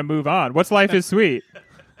one's going to move on. What's Life is Sweet?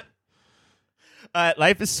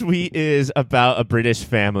 Life is Sweet is about a British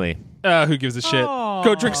family. Who gives a shit? Aw,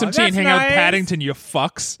 Go drink some tea and that's hang out with nice. Paddington, you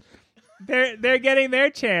fucks. They're getting their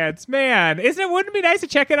chance, man. Wouldn't it be nice to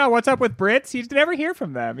check in on what's up with Brits? You never hear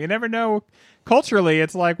from them. You never know. Culturally,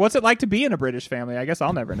 it's like, what's it like to be in a British family? I guess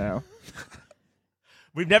I'll never know.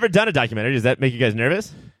 We've never done a documentary. Does that make you guys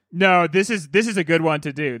nervous? No, this is a good one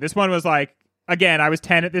to do. This one was like, again, I was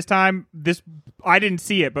 10 at this time. I didn't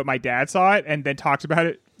see it, but my dad saw it and then talked about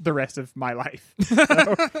it the rest of my life.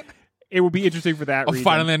 So it will be interesting for that I'll reason.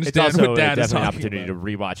 finally It's understand also what Dad is definitely an talking opportunity about.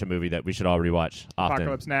 to rewatch a movie that we should all rewatch often.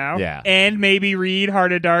 Apocalypse Now. Yeah. And maybe read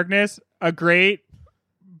Heart of Darkness, a great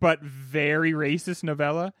but very racist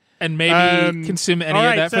novella. And maybe consume any all of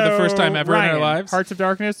right, that for the first so, time ever in Ryan, our lives. Hearts of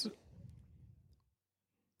Darkness.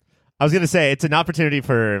 I was going to say, it's an opportunity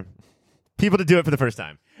for people to do it for the first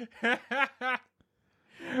time.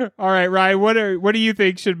 All right, Ryan, what do you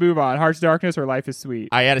think should move on? Hearts of Darkness or Life is Sweet?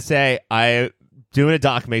 I got to say, doing a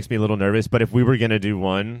doc makes me a little nervous, but if we were going to do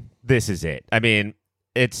one, this is it. I mean,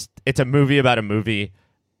 it's a movie about a movie.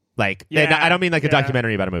 And I don't mean like a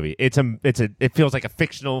documentary about a movie. It feels like a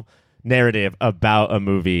fictional narrative about a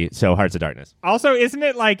movie. So Hearts of Darkness. Also, isn't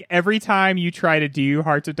it like every time you try to do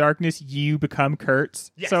Hearts of Darkness, you become Kurtz?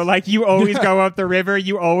 Yes. So like you always go up the river,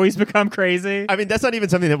 you always become crazy. I mean, that's not even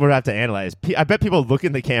something that we'll have to analyze. I bet people look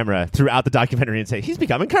in the camera throughout the documentary and say, he's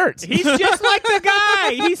becoming Kurtz. He's just like the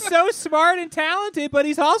guy. He's so smart and talented, but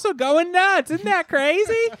he's also going nuts. Isn't that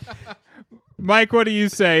crazy? Mike, what do you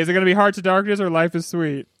say? Is it going to be Hearts of Darkness or Life is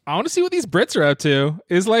Sweet? I want to see what these Brits are up to.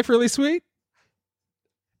 Is life really sweet?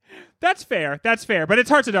 That's fair. That's fair. But it's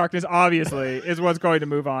Hearts of Darkness, obviously, is what's going to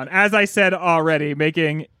move on. As I said already,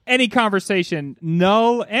 making any conversation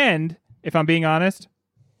null and, if I'm being honest,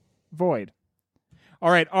 void.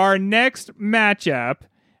 All right. Our next matchup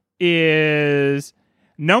is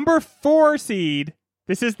number 4 seed.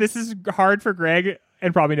 This is hard for Greg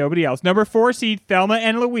and probably nobody else. Number 4 seed, Thelma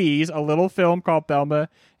and Louise, a little film called Thelma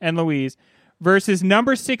and Louise, versus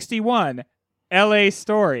number 61, L.A.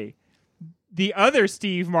 Story, the other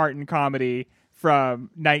Steve Martin comedy from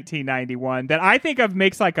 1991 that I think of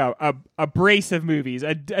makes like a brace of movies,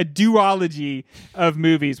 a duology of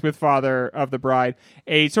movies with Father of the Bride.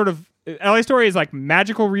 A sort of L.A. Story is like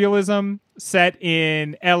magical realism set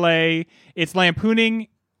in L.A. It's lampooning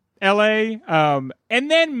L.A.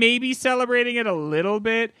 And then maybe celebrating it a little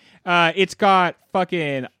bit. It's got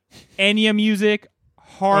fucking Enya music,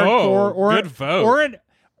 hardcore. Good vote.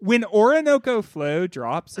 When Orinoco Flow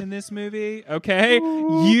drops in this movie, okay,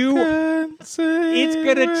 it's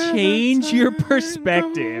gonna change your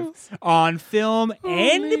perspective on film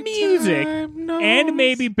and music, and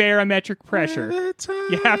maybe barometric pressure.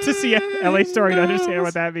 You have to see L.A. Story to understand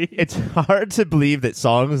what that means. It's hard to believe that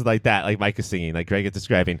songs like that, like Mike is singing, like Greg is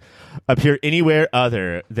describing, appear anywhere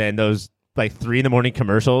other than those like 3 a.m.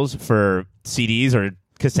 commercials for CDs or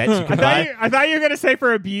cassettes you can buy. I thought you were gonna say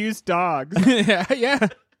for abused dogs. Yeah.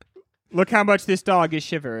 Look how much this dog is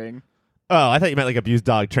shivering. Oh, I thought you meant like abused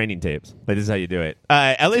dog training tapes. Like, this is how you do it.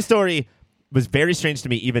 L.A. Story was very strange to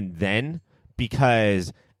me even then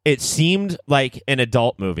because it seemed like an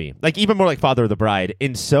adult movie, like even more like Father of the Bride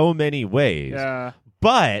in so many ways. Yeah.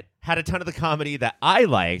 But had a ton of the comedy that I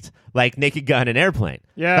liked, like Naked Gun and Airplane.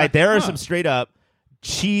 Yeah. Like there are some straight up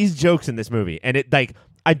cheese jokes in this movie, and it like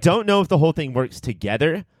I don't know if the whole thing works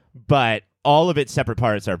together, but all of its separate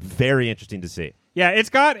parts are very interesting to see. Yeah, it's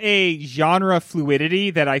got a genre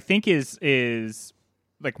fluidity that I think is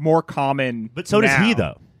like more common. But so does he,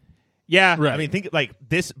 though. Yeah, Right. I mean, think like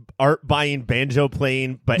this art buying banjo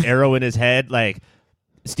playing, but arrow in his head. Like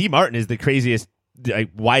Steve Martin is the craziest, like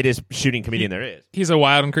widest shooting comedian there is. He's a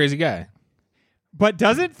wild and crazy guy. But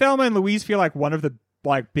doesn't Thelma and Louise feel like one of the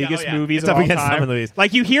like biggest movies It's of up all against time? Thelma and Louise.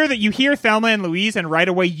 Like you hear Thelma and Louise, and right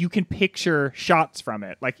away you can picture shots from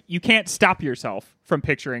it. Like you can't stop yourself from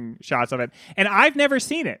picturing shots of it. And I've never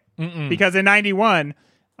seen it because in '91.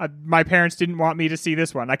 My parents didn't want me to see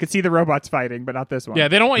this one. I could see the robots fighting, but not this one. Yeah,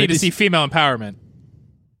 they don't want you to Ridley- see female empowerment.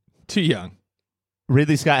 Too young.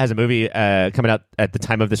 Ridley Scott has a movie coming out at the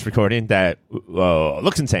time of this recording that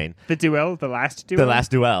looks insane. The duel, the last duel. The Last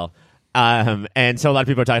Duel. And so a lot of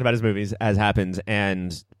people are talking about his movies as happens.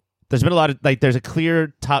 And there's been a lot of, like, there's a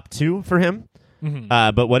clear top 2 for him.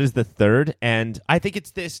 But what is the third? And I think it's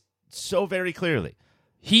this so very clearly.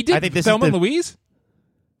 He did I think this Thelma is and the- Louise?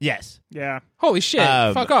 Yeah. Holy shit.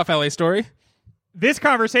 Fuck off, LA Story. This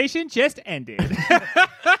conversation just ended.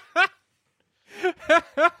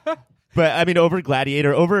 But I mean, over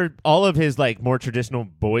Gladiator, over all of his like more traditional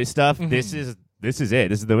boy stuff, this is it. This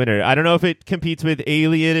is the winner. I don't know if it competes with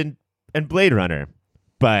Alien and Blade Runner,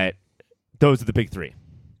 but those are the big 3.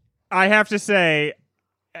 I have to say,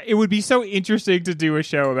 it would be so interesting to do a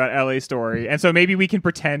show about LA Story, and so maybe we can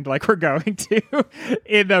pretend like we're going to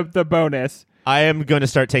in the bonus. I am going to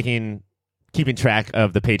start keeping track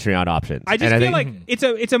of the Patreon options. I just feel like it's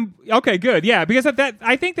a okay, good, yeah, because of that,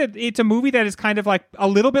 I think that it's a movie that is kind of like a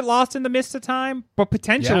little bit lost in the mist of time, but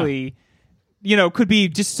potentially, could be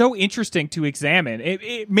just so interesting to examine.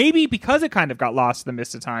 It maybe because it kind of got lost in the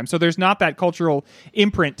mist of time, so there's not that cultural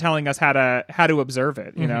imprint telling us how to observe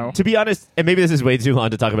it. You know, to be honest, and maybe this is way too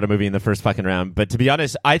long to talk about a movie in the first fucking round, but to be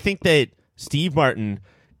honest, I think that Steve Martin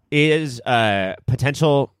is a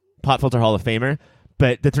potential Pop Filter Hall of Famer,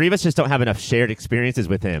 but the 3 of us just don't have enough shared experiences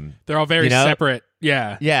with him. They're all very separate.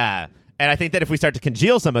 Yeah. Yeah. And I think that if we start to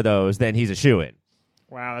congeal some of those, then he's a shoo-in.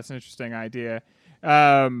 Wow, that's an interesting idea.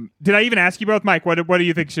 Did I even ask you both, Mike? What do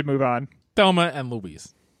you think should move on? Thelma and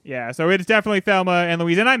Louise. Yeah, so it's definitely Thelma and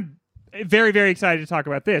Louise, and I'm very, very excited to talk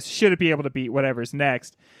about this. Should it be able to beat whatever's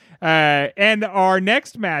next? And our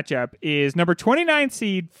next matchup is number 29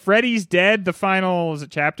 seed, Freddy's Dead, the final, is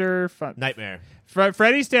it chapter? Nightmare.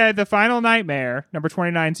 Freddy's Dead, the final nightmare, number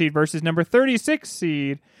 29 seed, versus number 36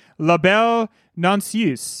 seed, La Belle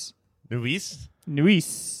Nanceuse.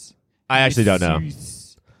 Nuis? I actually don't know.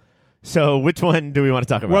 So which one do we want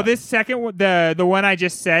to talk about? Well, this second one, the one I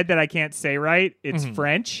just said that I can't say right, it's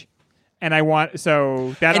French. And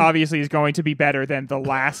that obviously is going to be better than the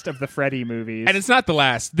last of the Freddy movies. And it's not the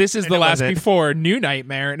last. This is the last wasn't. before New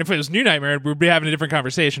Nightmare. And if it was New Nightmare, we'd be having a different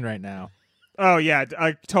conversation right now. Oh yeah,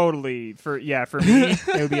 totally. For me,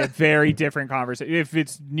 it would be a very different conversation if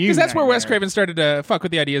it's new. Because that's where Wes Nightmare. Craven started to fuck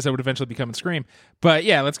with the ideas that would eventually become a Scream. But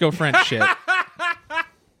yeah, let's go French shit.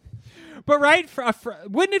 But right,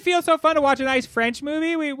 wouldn't it feel so fun to watch a nice French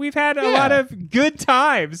movie? We've had a lot of good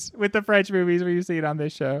times with the French movies we've seen on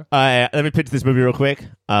this show. Let me pitch this movie real quick,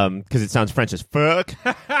 because it sounds French as fuck.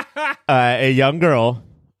 A young girl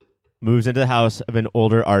moves into the house of an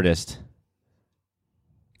older artist.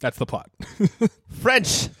 That's the plot.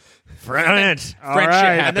 French. All French shit right.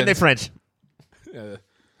 happens. And then they French.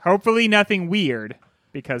 Hopefully nothing weird,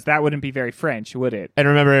 because that wouldn't be very French, would it? And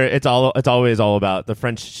remember, it's always all about the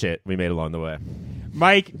French shit we made along the way.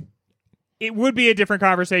 Mike, it would be a different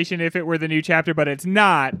conversation if it were the new chapter, but it's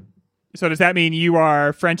not. So does that mean you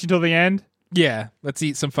are French until the end? Yeah, let's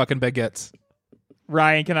eat some fucking baguettes.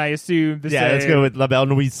 Ryan, can I assume the Yeah, same? let's go with La Belle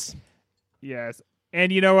Nuit. Yes.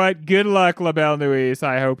 And you know what? Good luck, La Belle Nuit.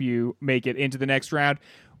 I hope you make it into the next round.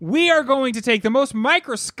 We are going to take the most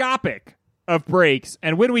microscopic of breaks,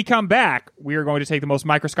 and when we come back, we are going to take the most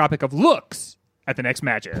microscopic of looks at the next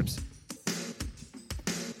matchups.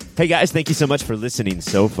 Hey guys, thank you so much for listening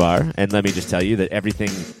so far. And let me just tell you that everything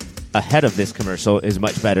ahead of this commercial is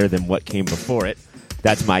much better than what came before it.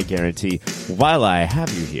 That's my guarantee. While I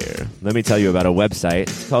have you here, let me tell you about a website.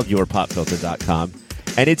 It's called yourpopfilter.com.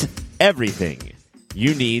 And it's everything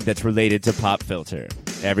you need that's related to Pop Filter.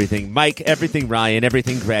 Everything Mike, everything Ryan,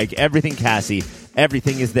 everything Greg, everything Cassie,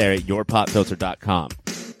 everything is there at yourpopfilter.com.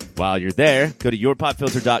 While you're there, go to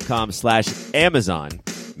yourpopfilter.com/Amazon.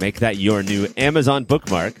 Make that your new Amazon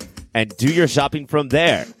bookmark and do your shopping from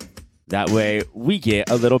there. That way, we get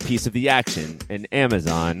a little piece of the action and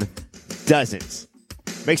Amazon doesn't.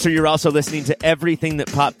 Make sure you're also listening to everything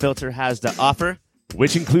that Pop Filter has to offer,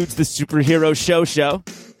 which includes the Superhero Show,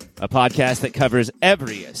 a podcast that covers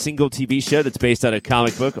every single TV show that's based on a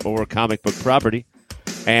comic book or comic book property,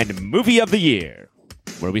 and Movie of the Year,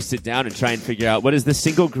 where we sit down and try and figure out what is the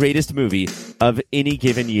single greatest movie of any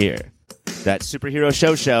given year. That's Superhero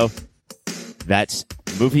Show, that's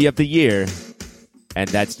Movie of the Year, and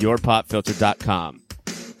that's yourpopfilter.com.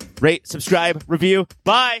 Rate, subscribe, review.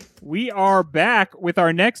 Bye! We are back with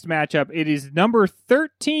our next matchup. It is number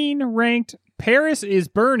 13 ranked Paris is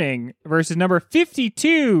Burning versus number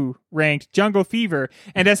 52 ranked Jungle Fever.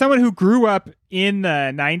 And as someone who grew up in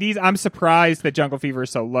the 90s, I'm surprised that Jungle Fever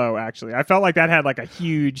is so low, actually. I felt like that had like a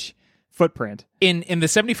huge footprint. In the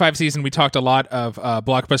 75 season, we talked a lot of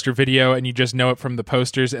Blockbuster Video, and you just know it from the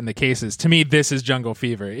posters and the cases. To me, this is Jungle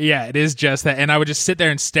Fever. Yeah, it is just that. And I would just sit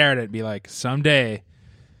there and stare at it and be like, someday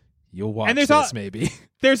you'll watch this, maybe.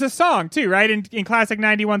 There's a song, too, right? In classic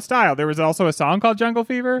 91 style. There was also a song called Jungle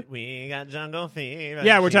Fever. We got Jungle Fever.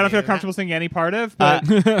 Yeah, which I don't feel comfortable singing any part of. But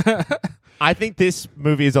I think this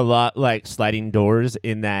movie is a lot like Sliding Doors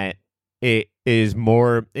in that it is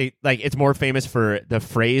more it's more famous for the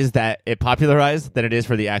phrase that it popularized than it is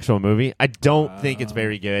for the actual movie. I don't think it's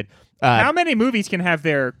very good. How many movies can have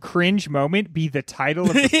their cringe moment be the title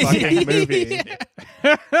of the fucking movie?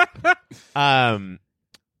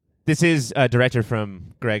 This is a director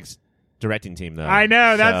from Greg's directing team, though. I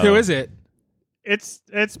know, that's Who is it? It's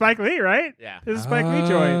Spike Lee, right? Yeah. This is Spike Lee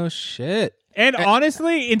joint. Oh, shit. And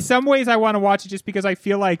honestly, in some ways, I want to watch it just because I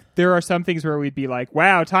feel like there are some things where we'd be like,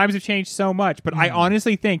 wow, times have changed so much. But I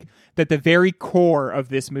honestly think that the very core of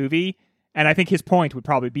this movie, and I think his point would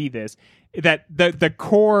probably be this, that the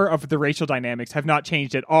core of the racial dynamics have not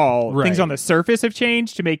changed at all. Right. Things on the surface have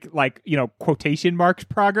changed to make, like, quotation marks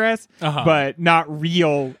progress, but not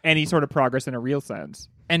real, any sort of progress in a real sense.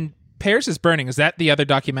 And Paris is Burning, is that the other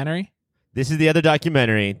documentary? This is the other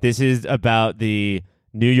documentary. This is about the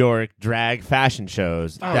New York drag fashion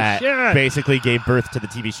shows that shit. basically gave birth to the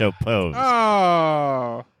TV show Pose.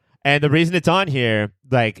 Oh. And the reason it's on here,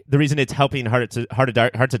 like the reason it's helping Hearts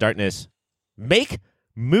of Darkness make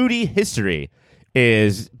moody history,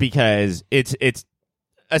 is because it's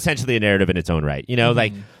essentially a narrative in its own right.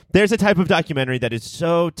 Like there's a type of documentary that is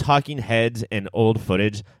so talking heads and old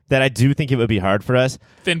footage that I do think it would be hard for us.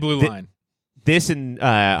 Thin Blue Line. This and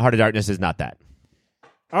Heart of Darkness is not that.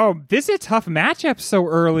 Oh, this is a tough matchup so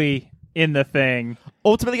early in the thing.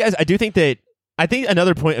 Ultimately, guys, I think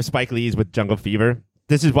another point of Spike Lee's with Jungle Fever,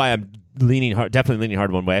 this is why I'm definitely leaning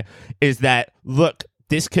hard one way, is that, look,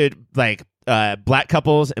 this could, black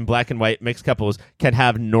couples and black and white mixed couples can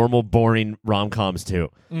have normal, boring rom-coms too.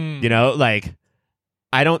 I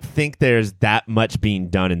don't think there's that much being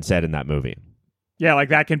done and said in that movie. Yeah, like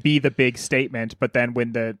that can be the big statement, but then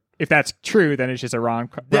if that's true, then it's just a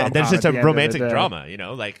rom-com. Yeah, then it's just a romantic drama.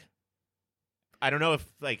 drama, I don't know if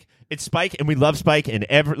it's Spike and we love Spike and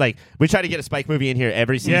we try to get a Spike movie in here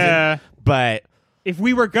every season. Yeah. But if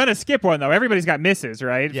we were gonna skip one though, everybody's got misses,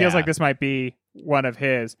 right? It feels Yeah. like this might be one of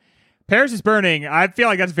his. Paris is Burning. I feel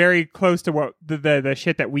like that's very close to what the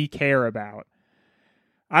shit that we care about.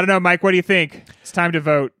 I don't know, Mike. What do you think? It's time to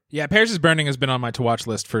vote. Yeah, Paris is Burning has been on my to watch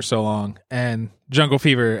list for so long, and Jungle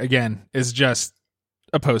Fever again is just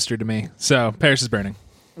a poster to me. So Paris is Burning.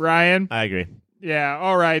 Ryan. I agree. Yeah.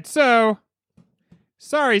 All right. So,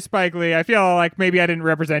 sorry, Spike Lee. I feel like maybe I didn't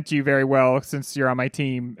represent you very well since you're on my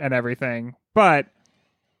team and everything. But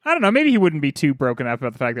I don't know. Maybe he wouldn't be too broken up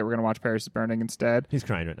about the fact that we're going to watch Paris is Burning instead. He's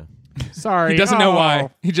crying right now. Sorry. He doesn't know Oh, why.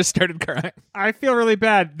 He just started crying. I feel really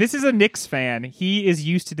bad. This is a Knicks fan. He is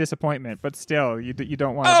used to disappointment, but still, you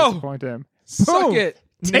don't want to Oh! disappoint him. Suck Boom. it.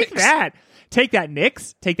 Take Knicks. that. Take that,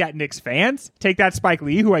 Knicks. Take that, Knicks fans. Take that, Spike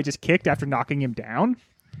Lee, who I just kicked after knocking him down.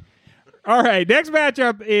 All right, next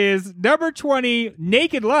matchup is number 20,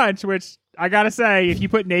 Naked Lunch, which I got to say, if you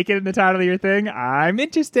put naked in the title of your thing, I'm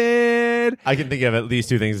interested. I can think of at least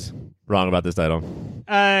two things wrong about this title.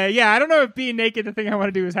 Yeah, I don't know if being naked, the thing I want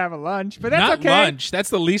to do is have a lunch, but that's Not okay. lunch. That's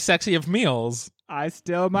the least sexy of meals. I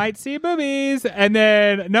still might see boobies. And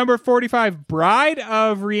then number 45, Bride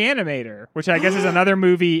of Reanimator, which I guess is another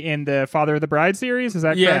movie in the Father of the Bride series. Is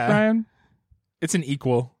that Yeah. correct, Ryan? It's an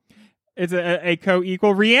equal. It's a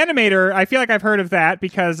co-equal. Reanimator, I feel like I've heard of that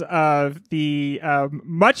because of the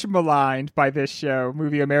much maligned by this show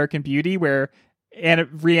movie American Beauty, where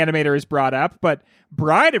Reanimator is brought up. But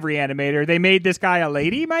Bride of Reanimator, they made this guy a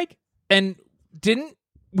lady, Mike? And didn't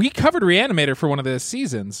we covered Reanimator for one of the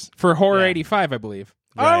seasons for Horror Yeah. 85, I believe.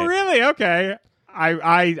 Right. Oh, really? Okay.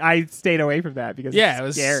 I stayed away from that because Yeah, it's it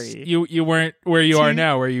was scary. You weren't where you are Tease-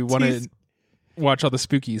 now, where you want tease- to watch all the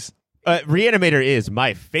spookies. Reanimator is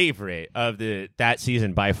my favorite of that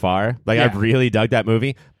season by far. Like, Yeah. I've really dug that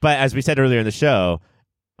movie. But as we said earlier in the show,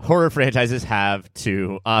 horror franchises have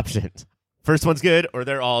two options. First one's good, or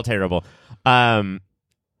they're all terrible.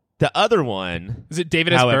 The other one, Is it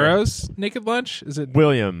David S. However- Burrows, Naked Lunch? Is it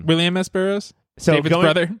William. William S. Burrows? So David's going,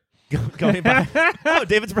 brother? going by, oh,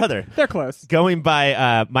 David's brother. They're close. Going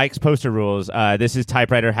by Mike's poster rules, this is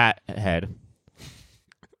Typewriter Hat Head.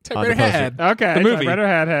 Typewriter poster. Head. Okay. The movie. Better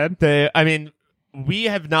head. I mean, we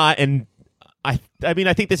have not, and I mean,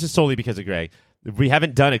 I think this is solely because of Greg. We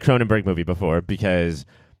haven't done a Cronenberg movie before because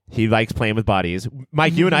he likes playing with bodies.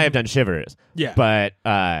 Mike, you and I have done Shivers, Yeah. but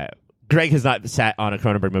Greg has not sat on a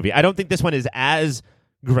Cronenberg movie. I don't think this one is as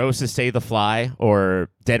gross as, say, The Fly or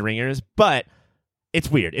Dead Ringers, but it's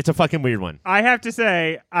weird. It's a fucking weird one. I have to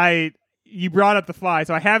say, you brought up The Fly,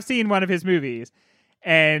 so I have seen one of his movies,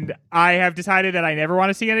 and I have decided that I never want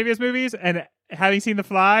to see any of his movies. And having seen The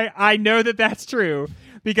Fly, I know that that's true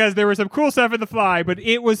because there was some cool stuff in The Fly, but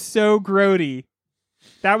it was so grody.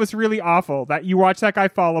 That was really awful. That you watch that guy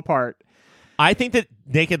fall apart. I think that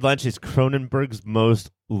Naked Lunch is Cronenberg's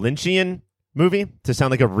most Lynchian movie, to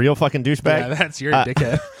sound like a real fucking douchebag. Yeah, that's your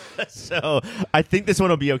dickhead. So I think this one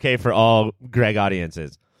will be okay for all Greg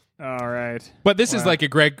audiences. All right. But this is Wow. like a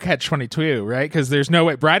Greg Catch-22, right? Because there's no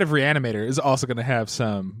way. Bride of Reanimator is also going to have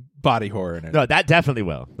some body horror in it. No, that definitely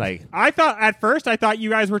will. Like, At first I thought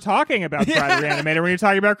you guys were talking about Bride of Reanimator when you're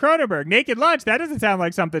talking about Cronenberg. Naked Lunch, that doesn't sound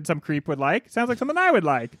like something some creep would like. It sounds like something I would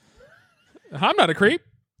like. I'm not a creep.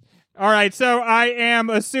 All right, so I am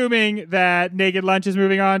assuming that Naked Lunch is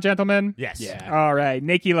moving on, gentlemen. yes. Yeah. All right,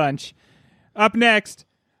 Naked Lunch. Up next,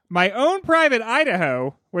 My Own Private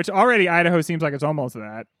Idaho, which already Idaho seems like it's almost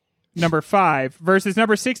that. Number 5 versus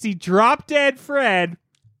number 60, Drop Dead Fred.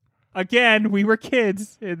 Again, we were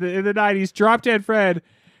kids in the 90s. Drop Dead Fred.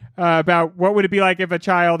 About what would it be like if a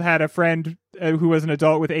child had a friend who was an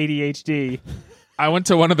adult with ADHD. I went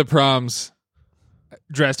to one of the proms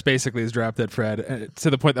dressed basically as Drop Dead Fred to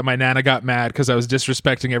the point that my nana got mad because I was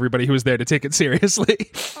disrespecting everybody who was there to take it seriously.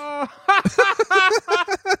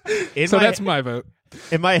 So that's my vote.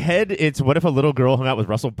 In my head, it's what if a little girl hung out with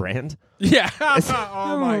Russell Brand? Yeah.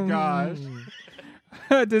 Oh my gosh.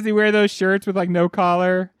 Does he wear those shirts with like no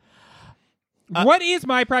collar? What is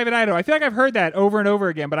My Private Idaho? I feel like I've heard that over and over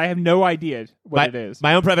again, but I have no idea what it is.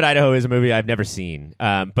 My Own Private Idaho is a movie I've never seen,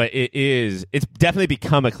 but it's definitely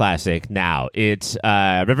become a classic now. It's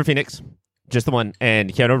River Phoenix, just the one,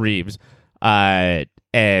 and Keanu Reeves, a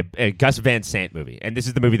Gus Van Sant movie, and this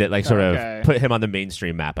is the movie that like sort Okay. of put him on the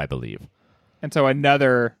mainstream map, I believe. And so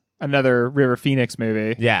another River Phoenix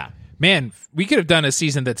movie. Yeah, Man, we could have done a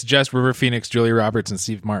season that's just River Phoenix, Julia Roberts, and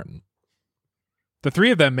Steve Martin. The three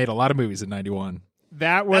of them made a lot of movies in 91.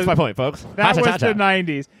 That was that's my point, folks. That was Ha-ta-ta-ta. the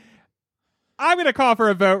 90s. I'm going to call for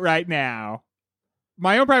a vote right now.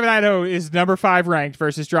 My Own Private Idaho is number 5 ranked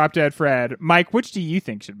versus Drop Dead Fred. Mike, which do you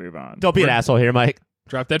think should move on? Don't be an asshole here, Mike.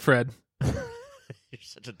 Drop Dead Fred. You're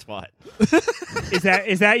such a twat.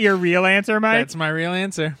 Is that your real answer, Mike? That's my real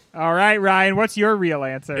answer. All right, Ryan, what's your real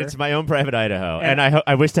answer? It's My Own Private Idaho, and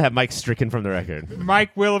I wish to have Mike stricken from the record.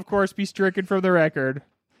 Mike will, of course, be stricken from the record.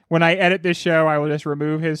 When I edit this show, I will just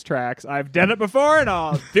remove his tracks. I've done it before, and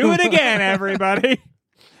I'll do it again, everybody.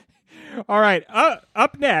 All right,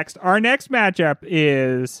 up next, our next matchup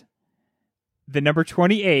is the number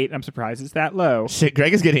 28. I'm surprised it's that low. Shit,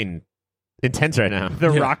 Greg is getting intense right now. The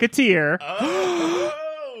Yeah. Rocketeer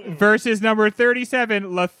versus number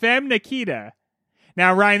 37, La Femme Nikita.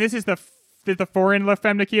 Now, Ryan, this is the foreign La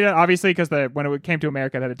Femme Nikita, obviously, because when it came to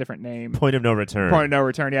America, it had a different name. Point of no return. Point of no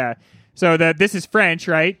return, yeah. So this is French,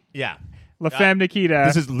 right? Yeah. La Femme Nikita.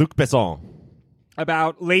 This is Luc Besson.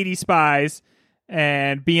 About lady spies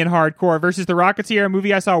and being hardcore versus The Rocketeer, a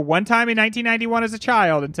movie I saw one time in 1991 as a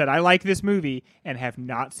child and said, I like this movie, and have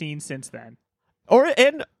not seen since then.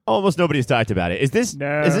 And almost nobody's talked about it. Is this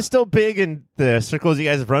still big in the circles you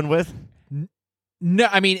guys have run with? No,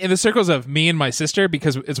 I mean, in the circles of me and my sister,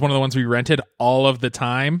 because it's one of the ones we rented all of the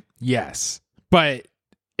time, yes. But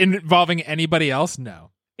involving anybody else, no.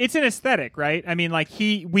 It's an aesthetic, right? I mean, like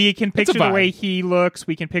we can picture the way he looks,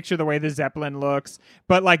 we can picture the way the Zeppelin looks,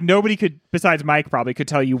 but like nobody could, besides Mike, probably could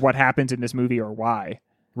tell you what happens in this movie or why.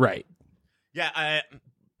 Right. Yeah,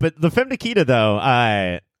 but La Femme Nikita, though,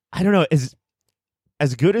 I don't know, is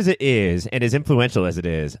as good as it is and as influential as it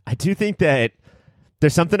is, I do think that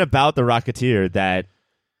there's something about The Rocketeer that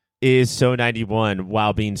is so 91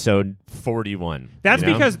 while being so 41. That's you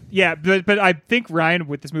know? because, yeah, but I think, Ryan,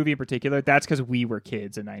 with this movie in particular, that's because we were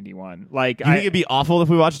kids in 91. Like, You think it'd be awful if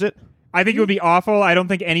we watched it? I think it would be awful. I don't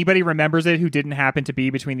think anybody remembers it who didn't happen to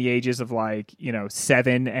be between the ages of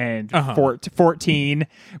 7 and 14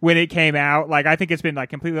 when it came out. Like, I think it's been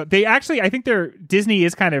completely. I think Disney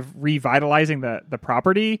is kind of revitalizing the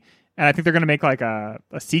property, and I think they're going to make a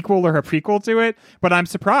sequel or a prequel to it. But I'm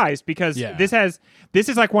surprised because this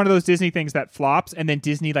is like one of those Disney things that flops and then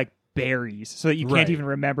Disney buries so that you can't even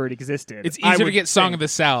remember it existed. It's easier to get Song of the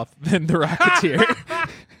South than The Rocketeer.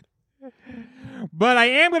 But I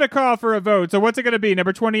am going to call for a vote. So what's it going to be?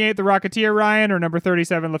 Number 28, The Rocketeer, Ryan, or number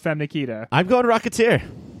 37, La Femme Nikita? I'm going Rocketeer.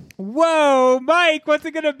 Whoa, Mike, what's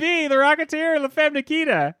it going to be? The Rocketeer or La Femme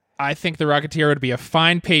Nikita? I think The Rocketeer would be a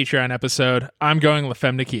fine Patreon episode. I'm going La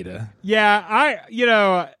Femme Nikita. Yeah,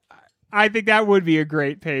 I think that would be a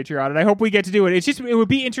great Patreon, and I hope we get to do it. It would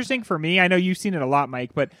be interesting for me. I know you've seen it a lot,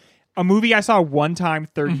 Mike, but a movie I saw one time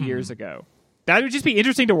 30 years ago. That would just be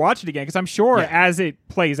interesting to watch it again, because I'm sure as it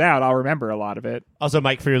plays out, I'll remember a lot of it. Also,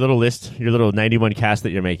 Mike, for your little list, your little 91 cast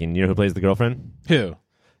that you're making, you know who plays the girlfriend? Who?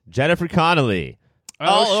 Jennifer Connelly.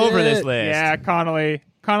 All over this list. Yeah,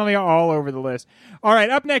 Connelly all over the list. All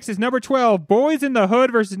right, up next is number 12, Boys in the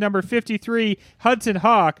Hood versus number 53, Hudson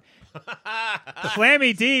Hawk.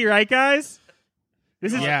 Slammy D, right, guys?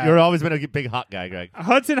 This is Yeah. You've always been a big hot guy, Greg.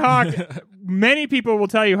 Hudson Hawk. Many people will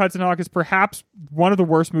tell you Hudson Hawk is perhaps one of the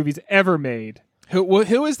worst movies ever made.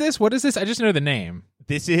 Who is this? What is this? I just know the name.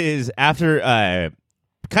 This is after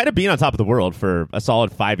kind of being on top of the world for a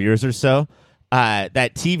solid 5 years or so.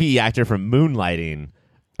 That TV actor from Moonlighting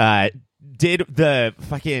did the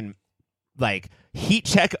fucking heat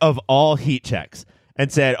check of all heat checks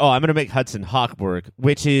and said, "Oh, I'm going to make Hudson Hawk work,"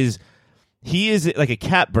 which is he is like a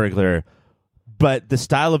cat burglar, but the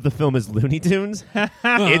style of the film is Looney Tunes.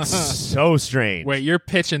 It's so strange. Wait, you're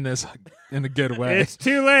pitching this in a good way. It's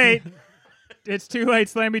too late. It's too late.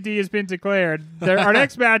 Slammy D has been declared. Our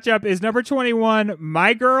next matchup is number 21,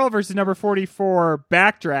 My Girl versus number 44,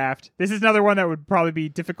 Backdraft. This is another one that would probably be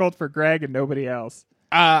difficult for Greg and nobody else.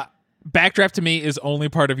 Backdraft to me is only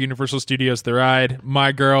part of Universal Studios The Ride.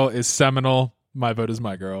 My Girl is seminal. My vote is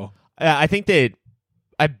My Girl. I think that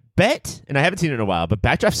I bet, and I haven't seen it in a while, but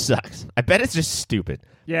Backdraft sucks. I bet it's just stupid.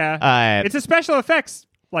 Yeah. It's a special effects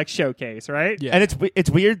showcase, right? Yeah. And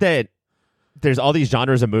it's weird that there's all these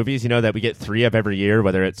genres of movies, that we get 3 of every year,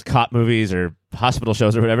 whether it's cop movies or hospital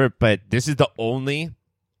shows or whatever. But this is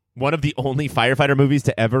one of the only firefighter movies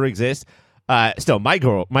to ever exist. Still, My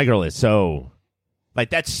Girl is so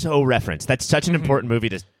that's so referenced. That's such an important movie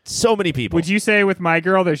to so many people. Would you say with My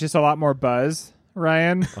Girl, there's just a lot more buzz,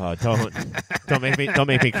 Ryan? Oh, don't make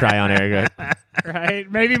me cry on air, Greg. Right?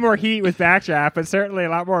 Maybe more heat with Backdraft, but certainly a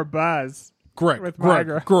lot more buzz. Greg. With My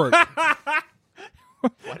Girl. Greg.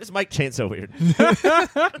 Why does Mike chant so weird?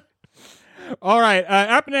 All right.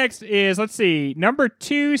 Up next is, let's see, number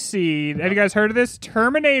 2 seed. Have you guys heard of this?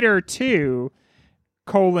 Terminator 2,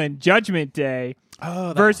 Judgment Day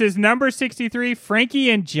versus number 63, Frankie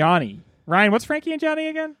and Johnny. Ryan, what's Frankie and Johnny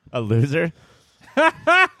again? A loser.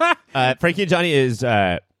 Frankie and Johnny is,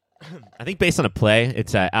 I think, based on a play.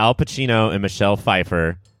 It's Al Pacino and Michelle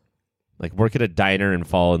Pfeiffer. like work at a diner and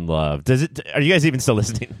fall in love. Does it? Are you guys even still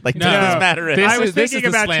listening? Like, No. does this matter? This I was is- this thinking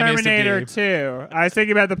is the about slammiest of Terminator games. 2. I was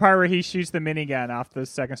thinking about the part where he shoots the minigun off the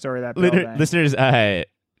second story of that building. Listeners,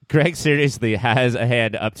 Greg seriously has a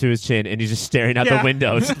hand up to his chin and he's just staring out Yeah. the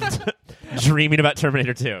windows, dreaming about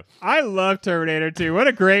Terminator 2. I love Terminator 2. What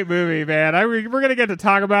a great movie, man. We're going to get to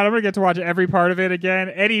talk about it. I'm going to get to watch every part of it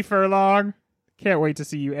again. Eddie Furlong. Can't wait to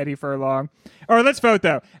see you, Eddie Furlong. All right, let's vote,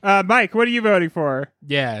 though. Mike, what are you voting for?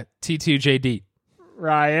 Yeah, T2JD.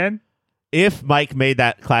 Ryan? If Mike made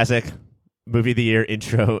that classic movie of the year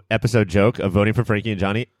intro episode joke of voting for Frankie and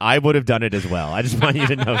Johnny, I would have done it as well. I just want you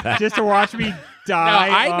to know that. Just to watch me No,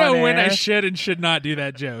 die I know on when I air. should and should not do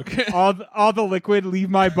that joke. all the liquid leave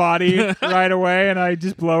my body right away, and I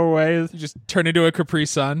just blow away. You just turn into a Capri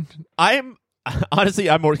Sun. I'm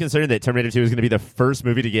more concerned that Terminator 2 is going to be the first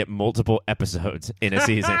movie to get multiple episodes in a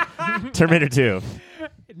season. Terminator 2.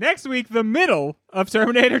 Next week, the middle of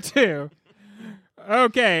Terminator 2.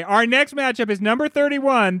 Okay, our next matchup is number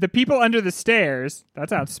 31, The People Under the Stairs. That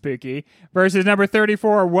sounds spooky. Versus number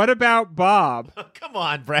 34, What About Bob? Oh, come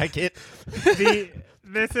on, bracket.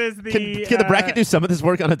 This is the... Can the bracket do some of this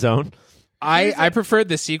work on its own? I preferred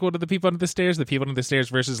the sequel to The People Under the Stairs, The People Under the Stairs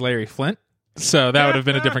versus Larry Flint. So that would have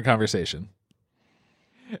been a different conversation.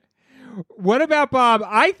 What About Bob?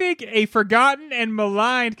 I think a forgotten and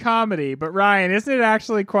maligned comedy. But Ryan, isn't it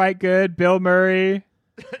actually quite good? Bill Murray,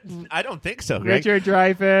 I don't think so, Greg. Richard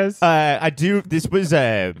Dreyfuss. I do. This was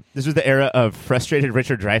the era of frustrated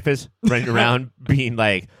Richard Dreyfuss running around, being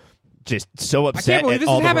like just so upset. at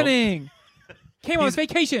all the world. Came on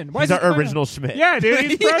vacation. Why He's is this our going original on? Schmidt. Yeah, dude,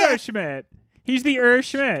 he's Yeah. Proto Schmidt. He's the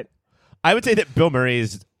Schmidt. I would say that Bill Murray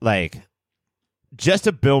is like just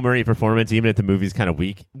a Bill Murray performance, even if the movie's kind of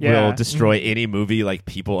weak, Yeah. will destroy any movie like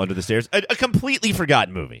People Under the Stairs. A completely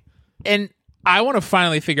forgotten movie. And I want to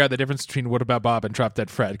finally figure out the difference between What About Bob and Drop Dead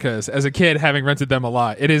Fred, because as a kid, having rented them a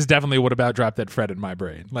lot, it is definitely What About Drop Dead Fred in my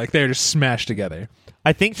brain. Like, they're just smashed together.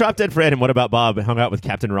 I think Drop Dead Fred and What About Bob hung out with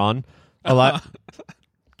Captain Ron a lot.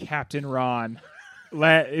 Captain Ron.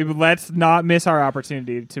 Let's not miss our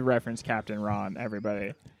opportunity to reference Captain Ron,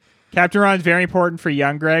 everybody. Captain Ron is very important for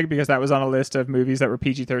young Greg because that was on a list of movies that were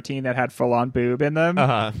PG-13 that had full-on boob in them.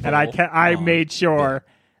 Uh-huh. And I made sure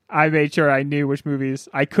I knew which movies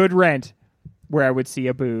I could rent where I would see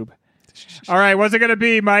a boob. All right, what's it going to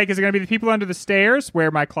be, Mike? Is it going to be The People Under the Stairs, where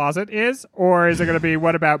my closet is, or is it going to be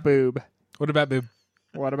What About Boob? What about Boob?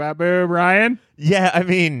 What About Boob, Ryan? Yeah, I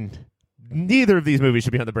mean, neither of these movies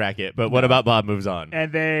should be on the bracket, but What About Bob moves on.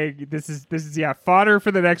 And this is fodder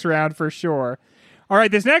for the next round for sure. All right,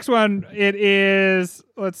 this next one, it is,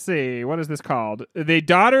 let's see, what is this called? The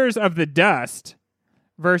Daughters of the Dust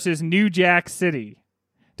versus New Jack City.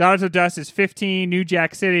 Daughters of Dust is 15, New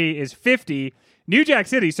Jack City is 50. New Jack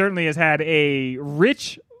City certainly has had a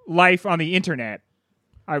rich life on the internet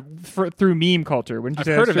through meme culture. Wouldn't you I've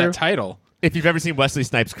say heard that's of true? that title. If you've ever seen Wesley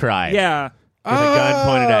Snipes cry Yeah. with a gun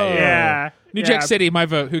pointed at you. Yeah. New Yeah. Jack City, my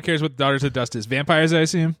vote. Who cares what Daughters of Dust is? Vampires, I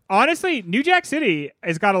assume? Honestly, New Jack City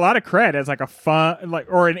has got a lot of cred as like a fun,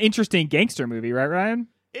 or an interesting gangster movie, right, Ryan?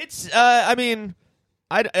 It's, I mean,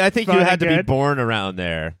 I think Fun you and had to be good. born around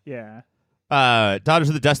there. Yeah. Daughters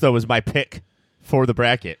of the Dust, though, was my pick for the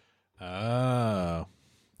bracket. Oh.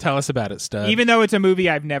 Tell us about it, Stud. Even though it's a movie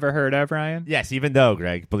I've never heard of, Ryan. Yes, even though,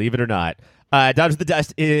 Greg, believe it or not. Daughters of the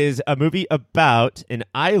Dust is a movie about an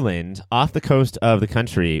island off the coast of the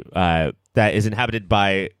country that is inhabited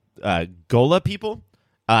by Gola people.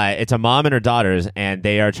 It's a mom and her daughters, and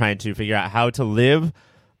they are trying to figure out how to live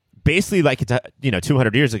basically like it's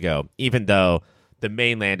 200 years ago, even though the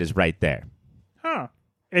mainland is right there. Huh.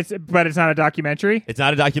 But it's not a documentary? It's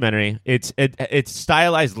not a documentary. It's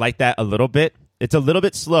stylized like that a little bit. It's a little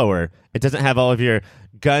bit slower. It doesn't have all of your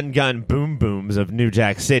gun boom booms of New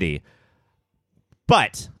Jack City.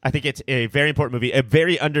 But I think it's a very important movie, a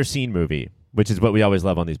very underseen movie, which is what we always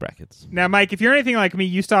love on these brackets. Now, Mike, if you're anything like me,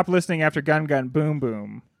 you stopped listening after Gun Boom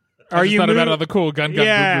Boom. I just thought about moved- all the cool gun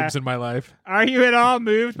Yeah. boom booms in my life. Are you at all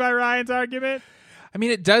moved by Ryan's argument? I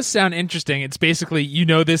mean, it does sound interesting. It's basically,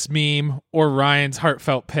 this meme or Ryan's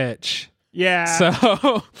heartfelt pitch. Yeah.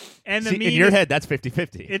 So, and the See, meme in your is- head, that's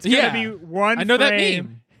 50-50. it's going to Yeah. be one I know that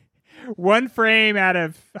frame, meme. one frame out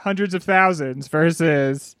of hundreds of thousands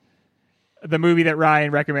versus the movie that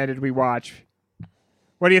Ryan recommended we watch.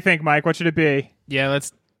 What do you think, Mike? What should it be? Yeah,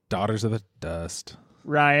 that's Daughters of the Dust.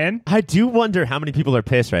 Ryan? I do wonder how many people are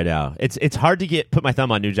pissed right now. It's hard to put my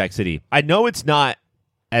thumb on New Jack City. I know it's not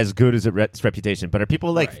as good as its reputation, but are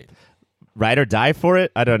people Right. ride or die for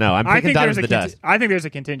it? I don't know. I'm picking Daughters of the Dust. I think there's a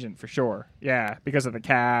contingent for sure. Yeah, because of the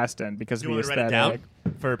cast and because You of want the to write it aesthetic.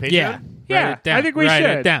 down for Patreon? Yeah. Yeah, Write it down. I think we Write should.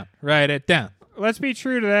 it down. Write it down. Let's be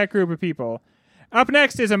true to that group of people. Up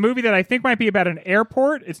next is a movie that I think might be about an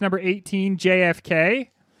airport. It's number 18, JFK,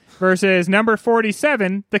 versus number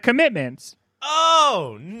 47, The Commitments.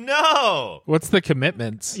 Oh, no. What's The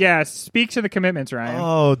Commitments? Yeah, speak to The Commitments, Ryan.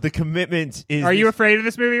 Oh, The Commitment is... Are you afraid of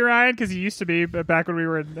this movie, Ryan? Because you used to be back when we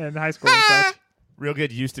were in high school and such. Real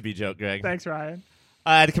good used to be joke, Greg. Thanks, Ryan.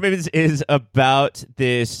 The Commitments is about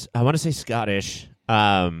this, I want to say Scottish,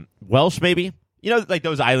 Welsh maybe? You know, like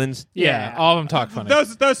those islands? Yeah, all of them talk funny.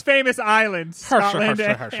 Those famous islands, Scotland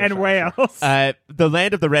and Wales. The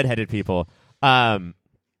land of the redheaded people.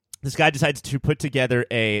 This guy decides to put together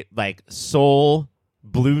a like soul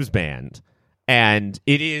blues band, and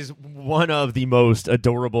it is one of the most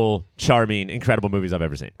adorable, charming, incredible movies I've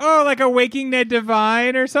ever seen. Oh, like a Waking Ned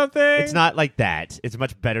Divine or something? It's not like that. It's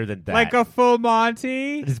much better than that. Like a Full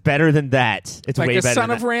Monty? It's better than that. It's like way a better Son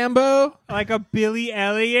than of that. Rambo? Like a Billy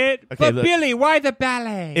Elliot? Okay, But look. Billy, why the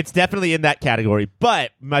ballet? It's definitely in that category,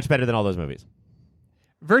 but much better than all those movies.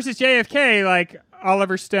 Versus JFK, like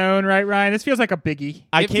Oliver Stone, right, Ryan? This feels like a biggie.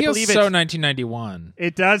 I It can't feels believe so it's 1991.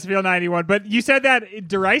 It does feel 91, but you said that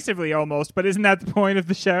derisively almost, but isn't that the point of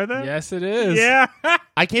the show, though? Yes, it is. Yeah.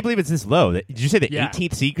 I can't believe it's this low. Did you say the Yeah.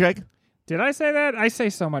 18th seed, Greg? Did I say that? I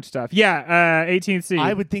say so much stuff. Yeah, 18th seed.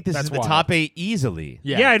 I would think this That's is in the wild. top 8 easily.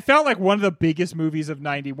 Yeah, it felt like one of the biggest movies of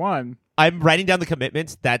 91. I'm writing down The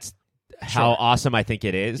Commitments. That's how awesome I think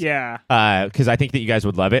it is. Yeah. Because I think that you guys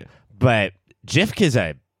would love it. But Jifka is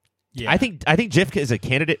Yeah. I think Jifka is a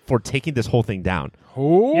candidate for taking this whole thing down.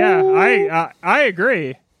 Oh. Yeah, I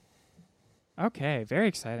agree. Okay, very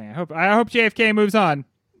exciting. I hope JFK moves on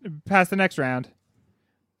past the next round.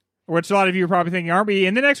 Which a lot of you are probably thinking, aren't we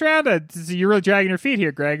in the next round? You're really dragging your feet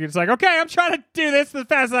here, Greg. It's like, okay, I'm trying to do this as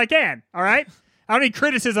fast as I can. All right? I don't need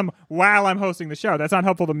criticism while I'm hosting the show. That's not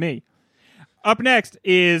helpful to me. Up next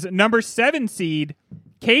is number 7 seed,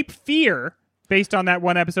 Cape Fear, based on that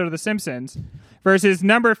one episode of The Simpsons, versus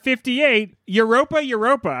number 58, Europa.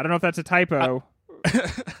 I don't know if that's a typo.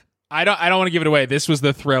 I don't want to give it away. This was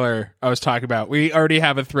the thriller I was talking about. We already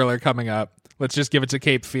have a thriller coming up. Let's just give it to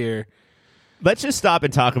Cape Fear. Let's just stop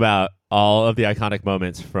and talk about all of the iconic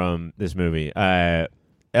moments from this movie.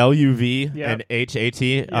 LUV Yep. and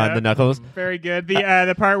HAT on Yep. the knuckles. Very good.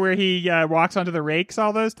 The part where he walks onto the rakes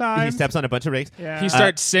all those He times. steps on a bunch of rakes. Yeah. He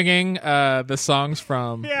starts singing the songs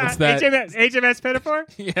from Yeah, what's that? HMS Pinafore?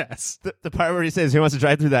 Yes. The part where he says, "Who wants to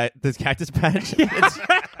drive through this cactus patch?" It's-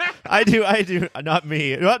 I do. Not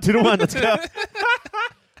me. 2-1. Let's go.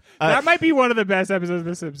 That might be one of the best episodes of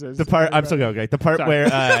The Simpsons. The part I'm still going. Greg. The part Sorry.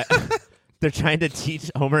 where they're trying to teach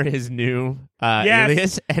Homer his new Yes.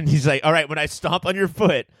 alias, and he's like, "All right, when I stomp on your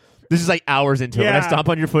foot." This is like hours into it. When I Yeah. stomp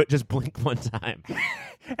on your foot, just blink one time.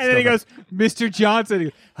 And then he goes, Mr. Johnson. He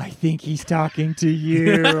goes, I think he's talking to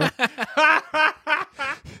you.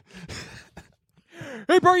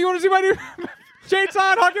 Hey, bro, you want to see my new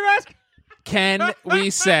chainsaw and hockey mask? Can we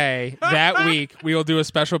say that week we will do a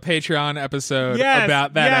special Patreon episode Yes,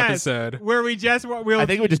 about that yes. episode? Where we just we'll I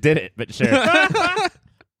think we just did it, but sure.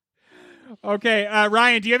 Okay,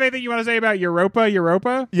 Ryan, do you have anything you want to say about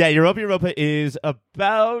Europa? Yeah, Europa is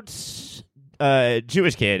about a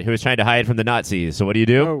Jewish kid who is trying to hide from the Nazis. So what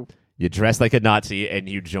do? Oh. You dress like a Nazi and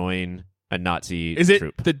you join a Nazi Is it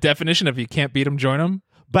troop. the definition of you can't beat them, join them?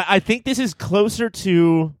 But I think this is closer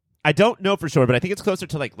to, I don't know for sure, but I think it's closer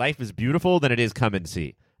to like Life is Beautiful than it is Come and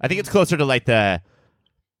See. I think it's closer to like the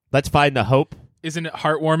let's find the hope. Isn't it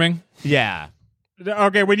heartwarming? Yeah.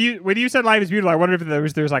 Okay, when you said life is beautiful, I wonder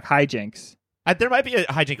if there's like hijinks. There might be a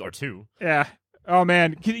hijink or two. Yeah. Oh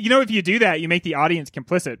man, you know, if you do that, you make the audience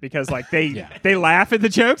complicit because like they laugh at the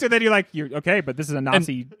jokes, and then you're okay, but this is a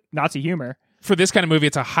Nazi humor. For this kind of movie,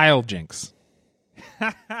 it's a Heil jinx.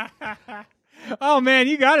 Oh man,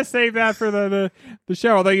 you got to save that for the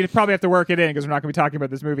show. Although you probably have to work it in because we're not going to be talking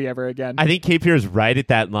about this movie ever again. I think Cape Fear is right at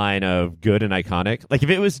that line of good and iconic. Like if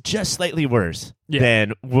it was just slightly worse,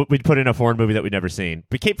 then we'd put in a foreign movie that we'd never seen.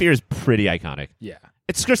 But Cape Fear is pretty iconic. Yeah.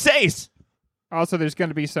 It's Scorsese. Also, there's going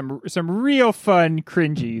to be some real fun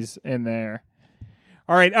cringies in there.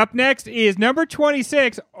 All right, up next is number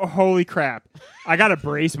 26. Oh, holy crap. I got to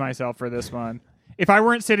brace myself for this one. If I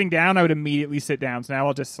weren't sitting down, I would immediately sit down, so now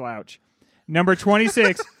I'll just slouch. Number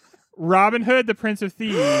 26, Robin Hood, the Prince of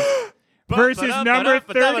Thieves, versus number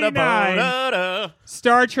 39,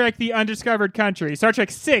 Star Trek, The Undiscovered Country. Star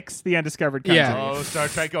Trek 6, The Undiscovered Country. Yeah. Oh, Star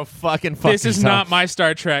Trek, go fucking fuck This is yourself. not my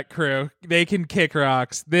Star Trek crew. They can kick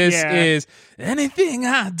rocks. This Yeah. is anything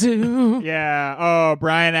I do. Yeah. Oh,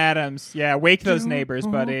 Bryan Adams. Yeah, wake those neighbors,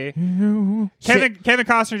 buddy. Kevin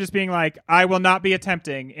Costner just being like, I will not be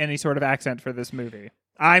attempting any sort of accent for this movie.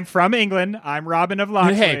 I'm from England. I'm Robin of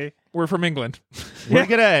Locksley. Hey, We're from England. We're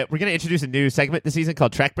gonna introduce a new segment this season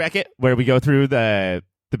called Track Bracket, where we go through the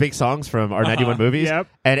big songs from our 91 movies. Yep.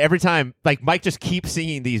 And every time, like, Mike just keeps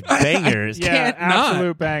singing these bangers. Yeah, Can't not.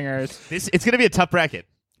 absolute bangers. It's gonna be a tough bracket.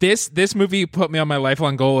 This movie put me on my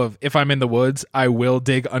lifelong goal of, if I'm in the woods, I will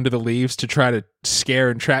dig under the leaves to try to scare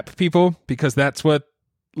and trap people, because that's what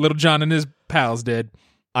Little John and his pals did.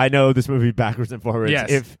 I know this movie backwards and forwards.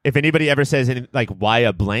 Yes. If anybody ever says like why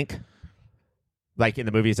a blank, like in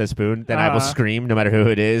the movie it says spoon, then I will scream no matter who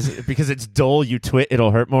it is, because it's dull. You twit,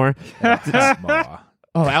 it'll hurt more.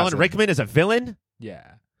 Oh, Alan Rickman is a villain? Yeah.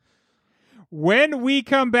 When we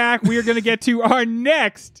come back, we are going to get to our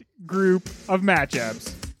next group of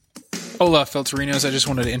matchups. Hola, Filterinos. I just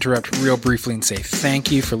wanted to interrupt real briefly and say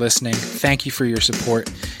thank you for listening. Thank you for your support.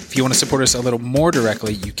 If you want to support us a little more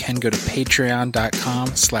directly, you can go to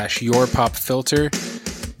patreon.com/yourpopfilter.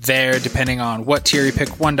 There, depending on what tier you pick,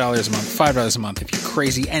 $1 a month, $5 a month. If you're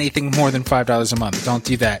crazy, anything more than $5 a month, don't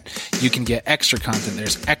do that. You can get extra content.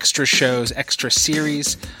 There's extra shows, extra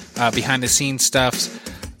series, behind-the-scenes stuff.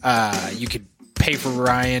 You could pay for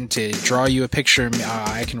Ryan to draw you a picture.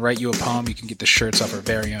 I can write you a poem. You can get the shirts off our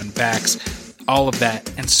very own backs. All of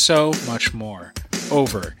that and so much more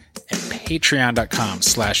over at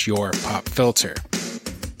patreon.com/yourpopfilter.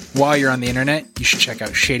 While you're on the internet, you should check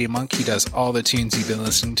out Shady Monk. He does all the tunes you've been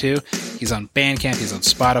listening to. He's on Bandcamp. He's on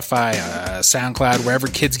Spotify, SoundCloud, wherever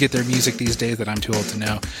kids get their music these days that I'm too old to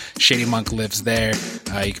know. Shady Monk lives there.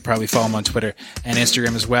 You can probably follow him on Twitter and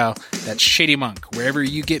Instagram as well. That's Shady Monk. Wherever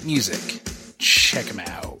you get music, check him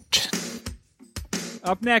out.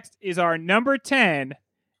 Up next is our number 10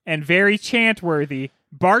 and very chant-worthy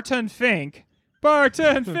Barton Fink.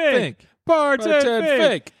 Barton Fink. Barton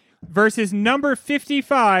Fink. Versus number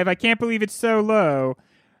 55, I can't believe it's so low,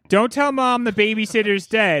 Don't Tell Mom the Babysitter's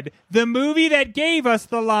Dead. The movie that gave us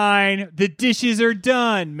the line, the dishes are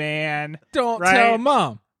done, man. Don't tell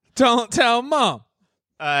Mom. Don't tell Mom.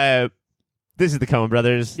 This is the Coen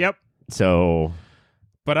Brothers. Yep. So...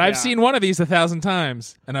 But I've seen one of these 1,000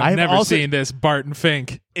 times, and I've never seen this Barton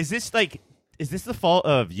Fink. Is this the fault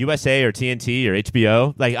of USA or TNT or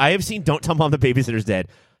HBO? Like, I have seen Don't Tell Mom the Babysitter's Dead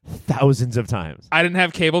thousands of times. I didn't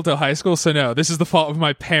have cable till high school, so no, this is the fault of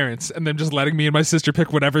my parents and them just letting me and my sister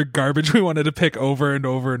pick whatever garbage we wanted to pick over and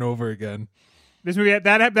over and over again. This movie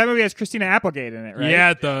that movie has Christina Applegate in it, right? Yeah,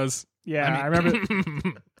 it does. Yeah, I remember.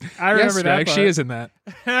 Yes, that. Drag, she is in that.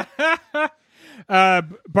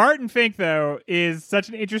 Barton Fink, though, is such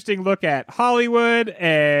an interesting look at Hollywood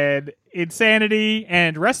and insanity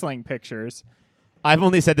and wrestling pictures. I've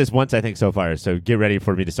only said this once, I think, so far, so get ready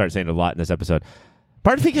for me to start saying it a lot in this episode.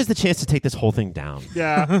 Barton Fink has the chance to take this whole thing down.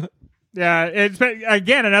 Yeah. Yeah. It's,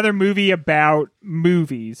 again, another movie about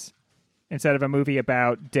movies instead of a movie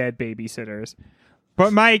about dead babysitters.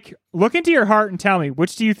 But, Mike, look into your heart and tell me,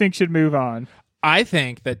 which do you think should move on? I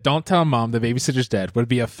think that Don't Tell Mom the Babysitter's Dead would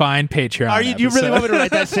be a fine Patreon Are you really want me to write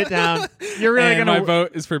that shit down? You're really and going my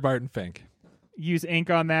vote is for Barton Fink. use ink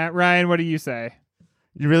on that. Ryan, what do you say?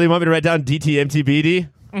 You really want me to write down DTMTBD?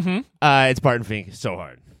 Mm-hmm. It's Barton Fink. So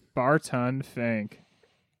hard. Barton Fink.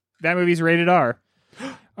 That movie's rated R.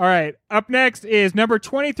 All right. Up next is number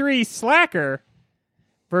 23, Slacker,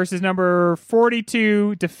 versus number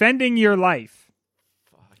 42, Defending Your Life.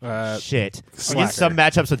 Shit. Slacker. Against some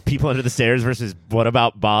matchups with People Under the Stairs versus What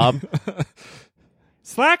About Bob?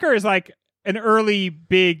 Slacker is like an early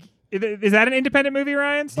big... Is that an independent movie,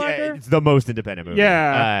 Ryan? Slacker? Yeah, it's the most independent movie.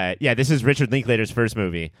 Yeah. Yeah, this is Richard Linklater's first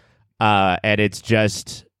movie. And it's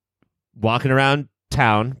just walking around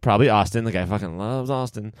town, probably Austin. The guy fucking loves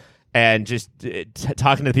Austin. And just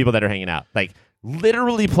talking to the people that are hanging out. Like,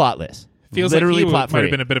 literally plotless. Feels literally like he might plot-free.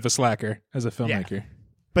 have been a bit of a slacker as a filmmaker.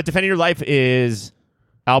 But Defending Your Life is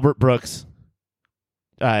Albert Brooks'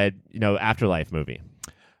 afterlife movie.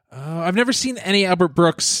 I've never seen any Albert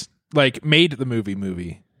Brooks, made the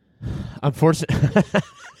movie. Unfortunately,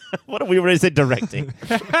 what we were say directing.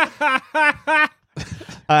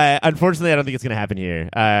 Unfortunately, I don't think it's going to happen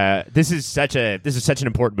here. This is such an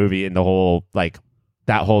important movie in the whole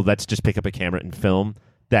let's just pick up a camera and film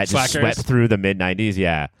that just Slackers. swept through the mid 90s.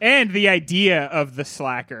 Yeah, And the idea of the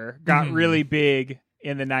slacker got really big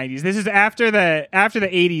in the 90s. This is after the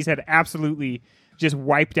 80s had absolutely just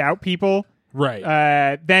wiped out people.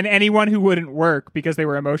 Right. Then anyone who wouldn't work because they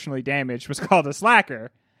were emotionally damaged was called a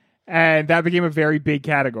slacker. And that became a very big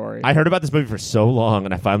category. I heard about this movie for so long,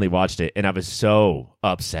 and I finally watched it, and I was so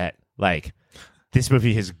upset. Like, this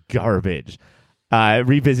movie is garbage.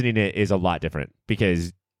 Revisiting it is a lot different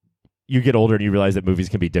because you get older and you realize that movies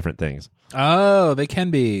can be different things. Oh, they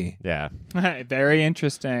can be. Yeah. Very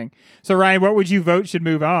interesting. So, Ryan, what would you vote should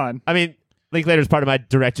move on? I mean, Linklater's part of my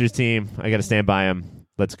director's team. I got to stand by him.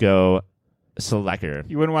 Let's go Slacker.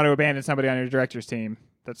 You wouldn't want to abandon somebody on your director's team.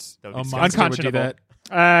 That's That A would be monster would do unconscionable.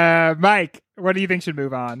 that. Mike, what do you think should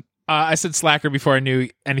move on? I said Slacker before I knew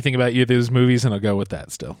anything about either of those movies, and I'll go with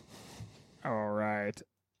that still. All right.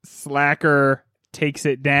 Slacker takes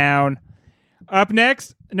it down. Up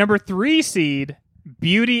next, number 3 seed,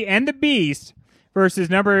 Beauty and the Beast,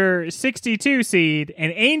 versus number 62 seed,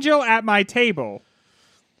 An Angel at My Table.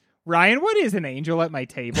 Ryan, what is An Angel at My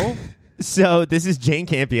Table? So this is Jane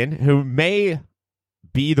Campion, who may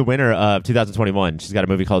be the winner of 2021. She's got a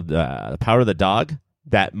movie called The Power of the Dog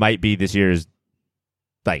that might be this year's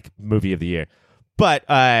movie of the year. But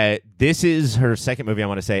this is her second movie, I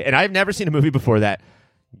want to say. And I've never seen a movie before that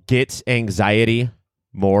gets anxiety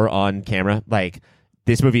more on camera. Like,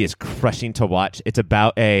 this movie is crushing to watch. It's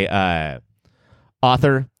about a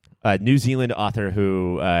New Zealand author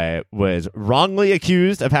who was wrongly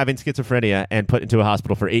accused of having schizophrenia and put into a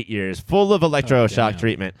hospital for 8 years, full of electroshock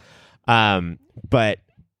treatment. But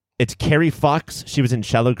it's Carrie Fox. She was in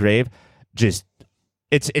Shallow Grave. Just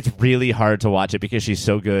it's really hard to watch it because she's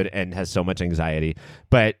so good and has so much anxiety.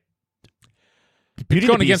 But Beauty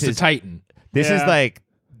Going and the Beast against the Titan. This is Yeah.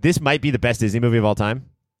 this might be the best Disney movie of all time.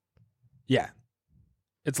 Yeah.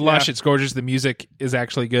 It's lush. Yeah. It's gorgeous. The music is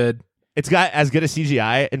actually good. It's got as good a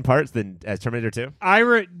CGI in parts as Terminator 2. I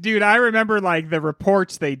remember like the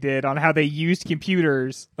reports they did on how they used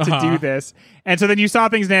computers to do this. And so then you saw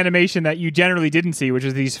things in animation that you generally didn't see, which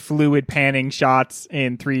is these fluid panning shots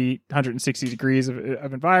in 360 degrees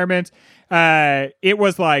of environment. It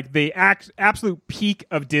was like the absolute peak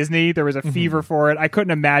of Disney. There was a fever for it. I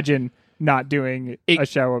couldn't imagine not doing a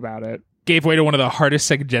show about it. Gave way to one of the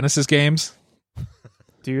hardest Sega Genesis games.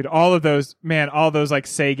 Dude, all those like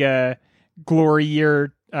Sega glory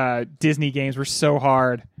year Disney games were so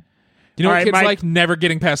hard. You know All what right, kids Mike- like? Never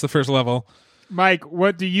getting past the first level. Mike,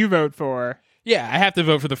 what do you vote for? Yeah, I have to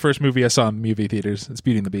vote for the first movie I saw in movie theaters. It's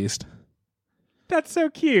Beauty and the Beast. That's so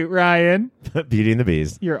cute, Ryan. Beauty and the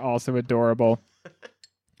Beast. You're also adorable.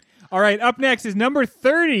 All right, up next is number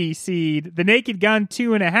 30 seed, The Naked Gun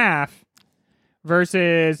 2.5,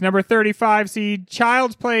 versus number 35 seed,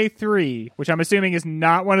 Child's Play 3, which I'm assuming is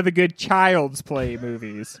not one of the good Child's Play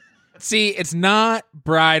movies. See, it's not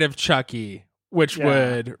Bride of Chucky, which Yeah.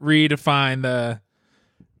 would redefine the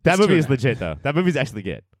That It's movie true. is legit, though. That movie's actually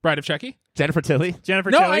good. Bride of Chucky. Jennifer Tilly. Jennifer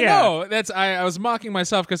No, Tilly, I yeah. know. I was mocking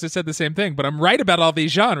myself because I said the same thing, but I'm right about all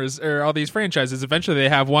these genres or all these franchises. Eventually, they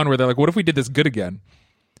have one where they're like, "What if we did this good again?"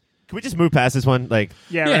 Can we just move past this one? Like,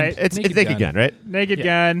 Yeah, Yeah, right. it's Naked Naked Gun. Gun, right? Naked Yeah.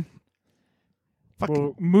 Gun. Fucking-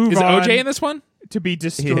 We'll move Is on OJ in this one? to be He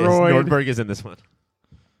is. destroyed. Nordberg is in this one.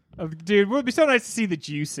 Dude, it would be so nice to see the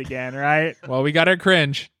juice again, right? Well, we got our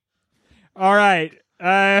cringe. All right.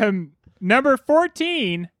 Number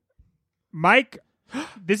 14, Mike,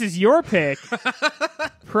 this is your pick.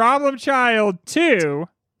 Problem Child 2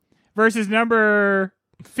 versus number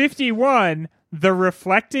 51, The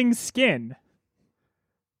Reflecting Skin.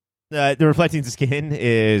 The Reflecting Skin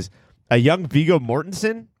is a young Viggo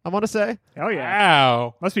Mortensen, I want to say. Oh, yeah.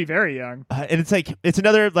 Wow. Must be very young. And it's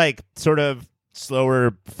another sort of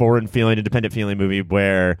slower, foreign feeling, independent feeling movie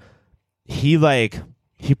where he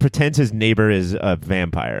pretends his neighbor is a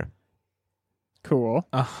vampire. Cool.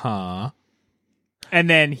 Uh-huh. And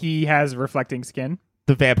then he has reflecting skin.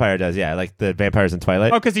 The vampire does, yeah, like the vampires in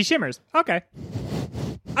Twilight. Oh, because he shimmers. Okay.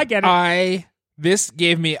 I get it.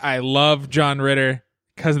 I love John Ritter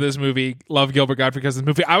because of this movie. Love Gilbert Gottfried because of this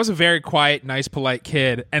movie. I was a very quiet, nice, polite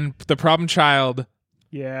kid, and the Problem Child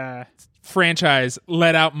Yeah. franchise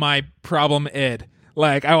let out my problem id.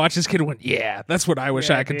 Like, I watched this kid and went, yeah, that's what I wish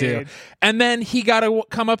Yeah, I could do. dude. And then he got a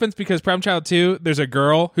comeuppance because Problem Child 2, there's a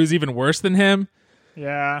girl who's even worse than him.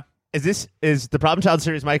 Yeah. Is the Problem Child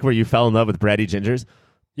series, Mike, where you fell in love with bratty gingers?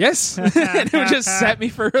 Yes. And it would just set me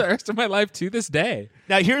for the rest of my life to this day.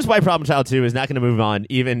 Now, here's why Problem Child 2 is not going to move on,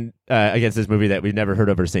 even against this movie that we've never heard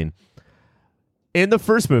of or seen. In the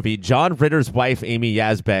first movie, John Ritter's wife, Amy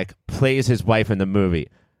Yazbek, plays his wife in the movie.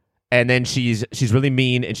 And then she's really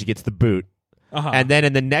mean and she gets the boot. Uh-huh. And then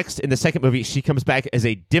in the second movie, she comes back as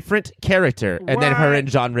a different character, and then her What? and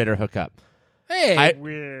John Ritter hook up. Hey,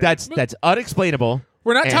 Weird. That's unexplainable.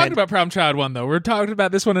 we're not talking and- about Problem Child 1, though. We're talking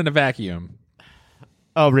about this one in a vacuum.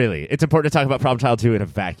 Oh, really? It's important to talk about Problem Child 2 in a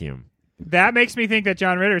vacuum. That makes me think that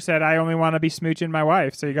John Ritter said, I only want to be smooching my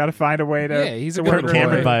wife. So you got to find a way to. Yeah, he's a to good work little her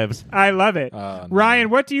Cameron away. vibes. I love it. No. Ryan,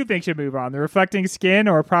 what do you think should move on? The Reflecting Skin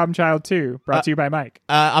or Problem Child 2? Brought to you by Mike.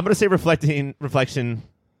 I'm going to say reflection.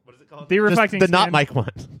 The Reflecting the Skin. not Mike one.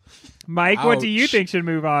 Mike, what do you Ouch. think should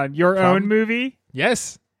move on? Your own movie?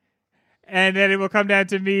 Yes. And then it will come down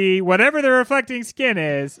to me. Whatever the Reflecting Skin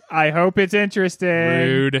is, I hope it's interesting.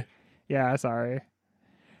 Rude. Yeah, sorry.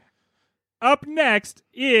 Up next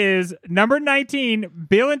is number 19,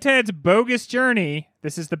 Bill and Ted's Bogus Journey.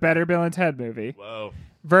 This is the better Bill and Ted movie. Whoa.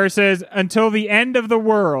 Versus Until the End of the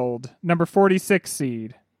World, number 46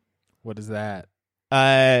 seed. What is that?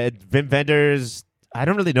 Vim Vendors. I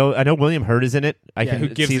don't really know. I know William Hurt is in it. I Yeah, can who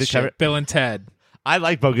gives see a the shit? cover. Bill and Ted. I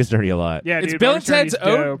like Bogus Journey a lot. Yeah, It's dude, Bill and Bogus Journey's Ted's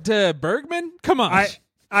ode dope. to Bergman? Come on.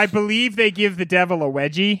 I believe they give the devil a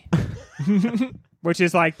wedgie, which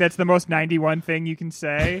is like, that's the most 91 thing you can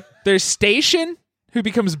say. There's Station, who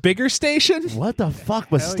becomes Bigger Station. What the fuck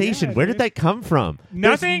was Hell Station? yeah, Where dude. did that come from?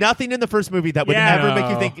 Nothing- There's nothing in the first movie that would Yeah. ever make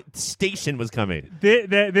you No. think Station was coming.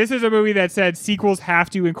 This is a movie that said sequels have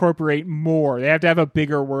to incorporate more. They have to have a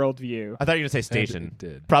bigger worldview. I thought you were going to say Station. It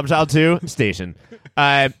did. Problem Child 2, Station.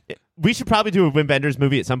 We should probably do a Wim Wenders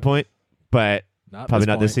movie at some point, but probably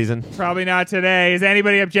not this season. Probably not today. Is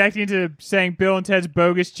anybody objecting to saying Bill and Ted's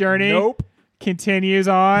Bogus Journey? Nope. Continues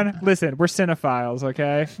on. Listen, we're cinephiles,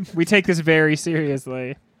 okay? We take this very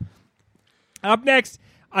seriously. Up next,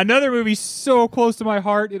 another movie so close to my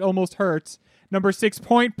heart it almost hurts. Number 6,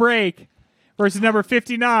 Point Break, versus number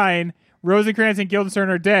 59, Rosencrantz and Guildenstern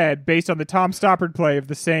Are Dead, based on the Tom Stoppard play of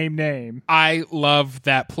the same name. I love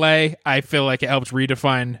that play. I feel like it helped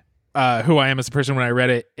redefine who I am as a person when I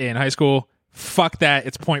read it in high school. Fuck that.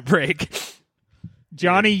 It's Point Break.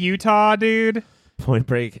 Johnny Utah, dude. Point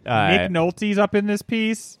Break. Nick Nolte's up in this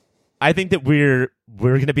piece. I think that we're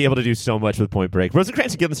going to be able to do so much with Point Break.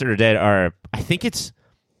 Rosencrantz and Guildenstern Are Dead are, I think it's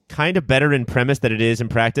kind of better in premise than it is in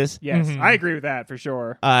practice. Yes, I agree with that for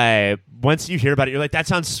sure. Once you hear about it, you're like, that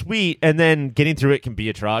sounds sweet, and then getting through it can be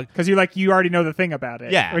a trog. Because you already know the thing about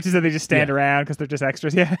it. Yeah. Which is that they just stand around because they're just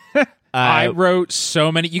extras. Yeah. I wrote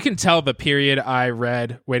so many. You can tell the period I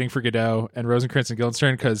read Waiting for Godot and Rosencrantz and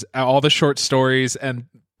Guildenstern because all the short stories and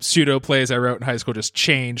pseudo plays I wrote in high school just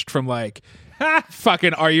changed from like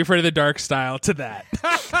fucking Are You Afraid of the Dark style to that.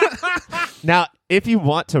 Now, if Tom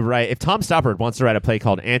Stoppard wants to write a play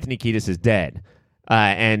called Anthony Kiedis is Dead,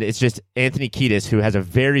 and it's just Anthony Kiedis who has a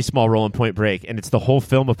very small role in Point Break, and it's the whole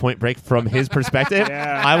film of Point Break from his perspective,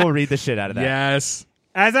 Yeah. I will read the shit out of that. Yes.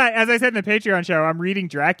 As I said in the Patreon show, I'm reading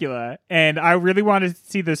Dracula, and I really want to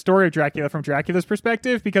see the story of Dracula from Dracula's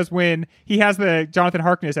perspective, because when he has the Jonathan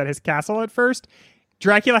Harkness at his castle at first,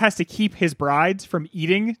 Dracula has to keep his brides from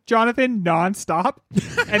eating Jonathan nonstop.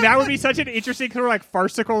 And that would be such an interesting sort of like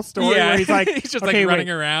farcical story where he's like, he's just okay, like running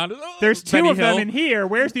wait, around. there's two Benny of them Hill. in here.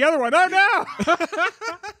 Where's the other one? Oh no!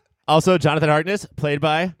 Also, Jonathan Harkness, played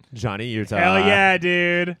by Johnny Utah. Hell yeah,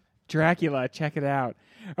 dude. Dracula, check it out.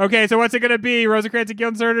 Okay, so what's it going to be? Rosencrantz and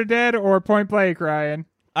Guildenstern Are Dead or Point Break, Ryan?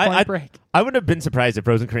 Point Break. I wouldn't have been surprised if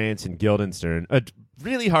Rosencrantz and Guildenstern, a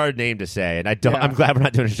really hard name to say, and I'm glad we're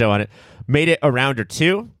not doing a show on it, made it a round or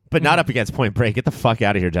two, but not up against Point Break. Get the fuck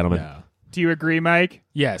out of here, gentlemen. No. Do you agree, Mike?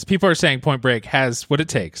 Yes, people are saying Point Break has what it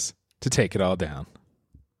takes to take it all down.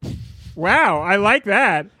 Wow, I like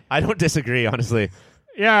that. I don't disagree, honestly.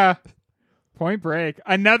 Yeah. Point Break.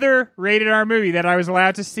 Another rated R movie that I was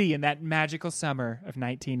allowed to see in that magical summer of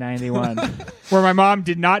 1991, where my mom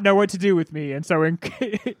did not know what to do with me, and so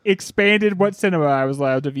expanded what cinema I was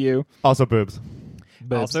allowed to view. Also boobs.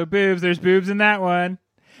 Also boobs. There's boobs in that one.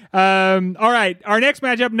 All right. Our next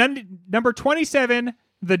matchup, number 27,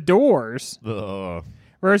 The Doors, Ugh.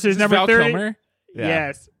 versus number Val 30. Kilmer? Yeah.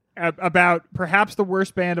 Yes. About perhaps the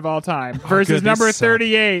worst band of all time. Versus good, these number suck.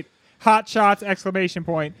 38, Hot Shots! Exclamation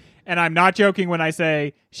point. And I'm not joking when I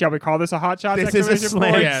say, shall we call this a Hot Shots! This is a Exclamation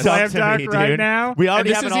slam point? Yes. dunk Slam to me, dunk right dude. now. We already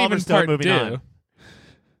And have this an is Oliver even Stone part moving two. on.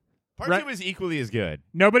 Part Right. 2 is equally as good.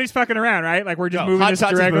 Nobody's fucking around, right? Like we're just No, moving Hot this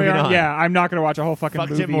Shots is directly moving on. Yeah, I'm not going to watch a whole fucking Fuck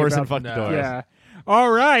movie Jim Morrison, about fuck the No. Doors. Yeah.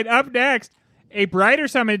 All right. Up next, A Brighter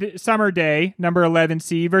Summer Day, number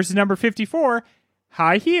 11C versus number 54,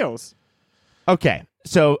 High Heels. Okay,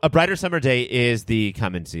 so A Brighter Summer Day is the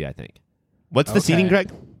Clemency, I think. What's the Okay. seating,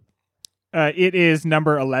 Greg? It is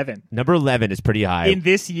number 11 Number 11 is pretty high. in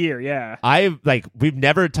this year. Yeah. We've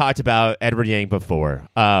never talked about Edward Yang before.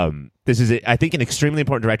 This is, I think, an extremely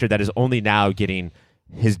important director that is only now getting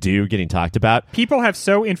his due, getting talked about. People have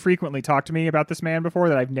so infrequently talked to me about this man before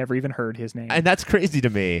that I've never even heard his name. And that's crazy to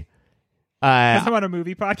me. Because I'm on a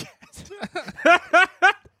movie podcast.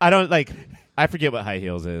 I forget what High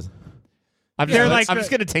Heels is. I'm They're just, like I'm the-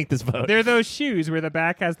 just going to take this vote. They're those shoes where the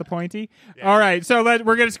back has the pointy. All right, so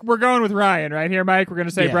we're going with Ryan right here, Mike. We're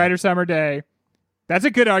gonna say Yeah. Brighter Summer Day. That's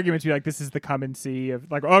a good argument to be like, this is the come and see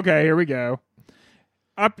of like, okay, here we go.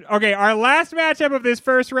 Okay, our last matchup of this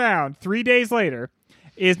first round, 3 days later,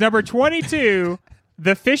 is number 22,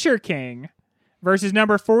 The Fisher King, versus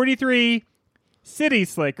number 43, City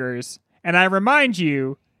Slickers. And I remind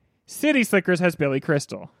you, City Slickers has Billy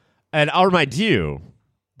Crystal. And I'll remind you,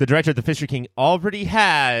 the director of The Fisher King already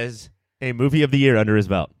has a movie of the year under his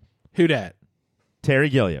belt. Who dat? Terry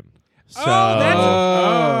Gilliam. So,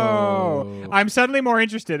 I'm suddenly more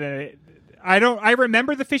interested in it. I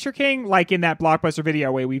remember The Fisher King like in that Blockbuster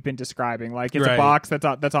video way we've been describing. Like it's a Right. box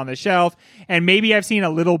that's on the shelf, and maybe I've seen a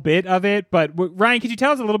little bit of it. But Ryan, could you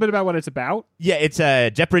tell us a little bit about what it's about? yeah, it's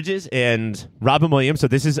Jeff Bridges and Robin Williams. So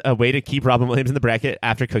this is a way to keep Robin Williams in the bracket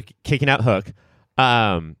after kicking out Hook.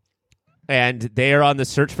 And they are on the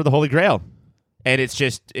search for the Holy Grail. And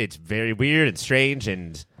it's very weird and strange.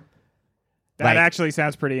 And That like, actually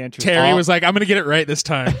sounds pretty interesting. Terry was like, I'm going to get it right this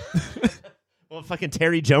time. well, fucking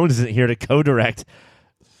Terry Jones isn't here to co-direct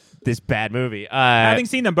this bad movie. Having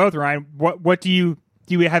seen them both, Ryan, what do you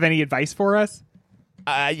have any advice for us?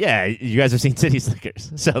 Yeah, you guys have seen City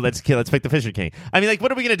Slickers, so let's pick the Fisher King. I mean, like,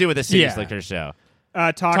 what are we gonna do with a City Yeah. Slickers show?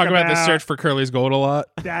 Talk about the search for Curly's gold a lot.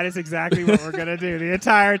 That is exactly what we're gonna do the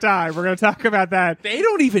entire time. We're gonna talk about that, They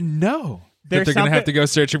don't even know that There's they're going to have something- to go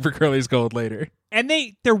searching for Curly's gold later. and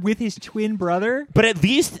they're with his twin brother. But at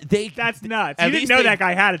least That's nuts. At You didn't least know they- that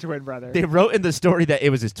guy had a twin brother. they wrote in the story that it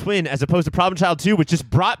was his twin, as opposed to Problem Child 2, which just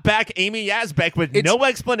brought back Amy Yazbek with no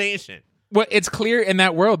explanation. Well, it's clear in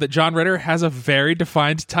that world that John Ritter has a very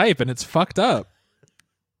defined type, and it's fucked up.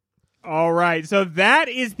 All right, so that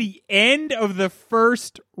is the end of the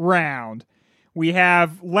first round. We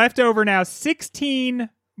have left over now 16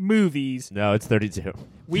 movies. No, it's 32.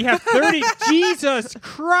 We have 30. Jesus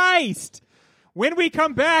Christ! When we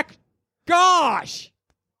come back, gosh!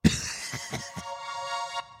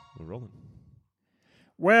 We're rolling.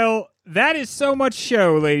 Well, that is so much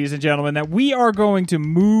show, ladies and gentlemen, that we are going to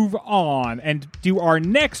move on and do our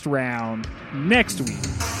next round next week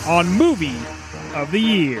on Movie of the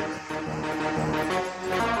Year.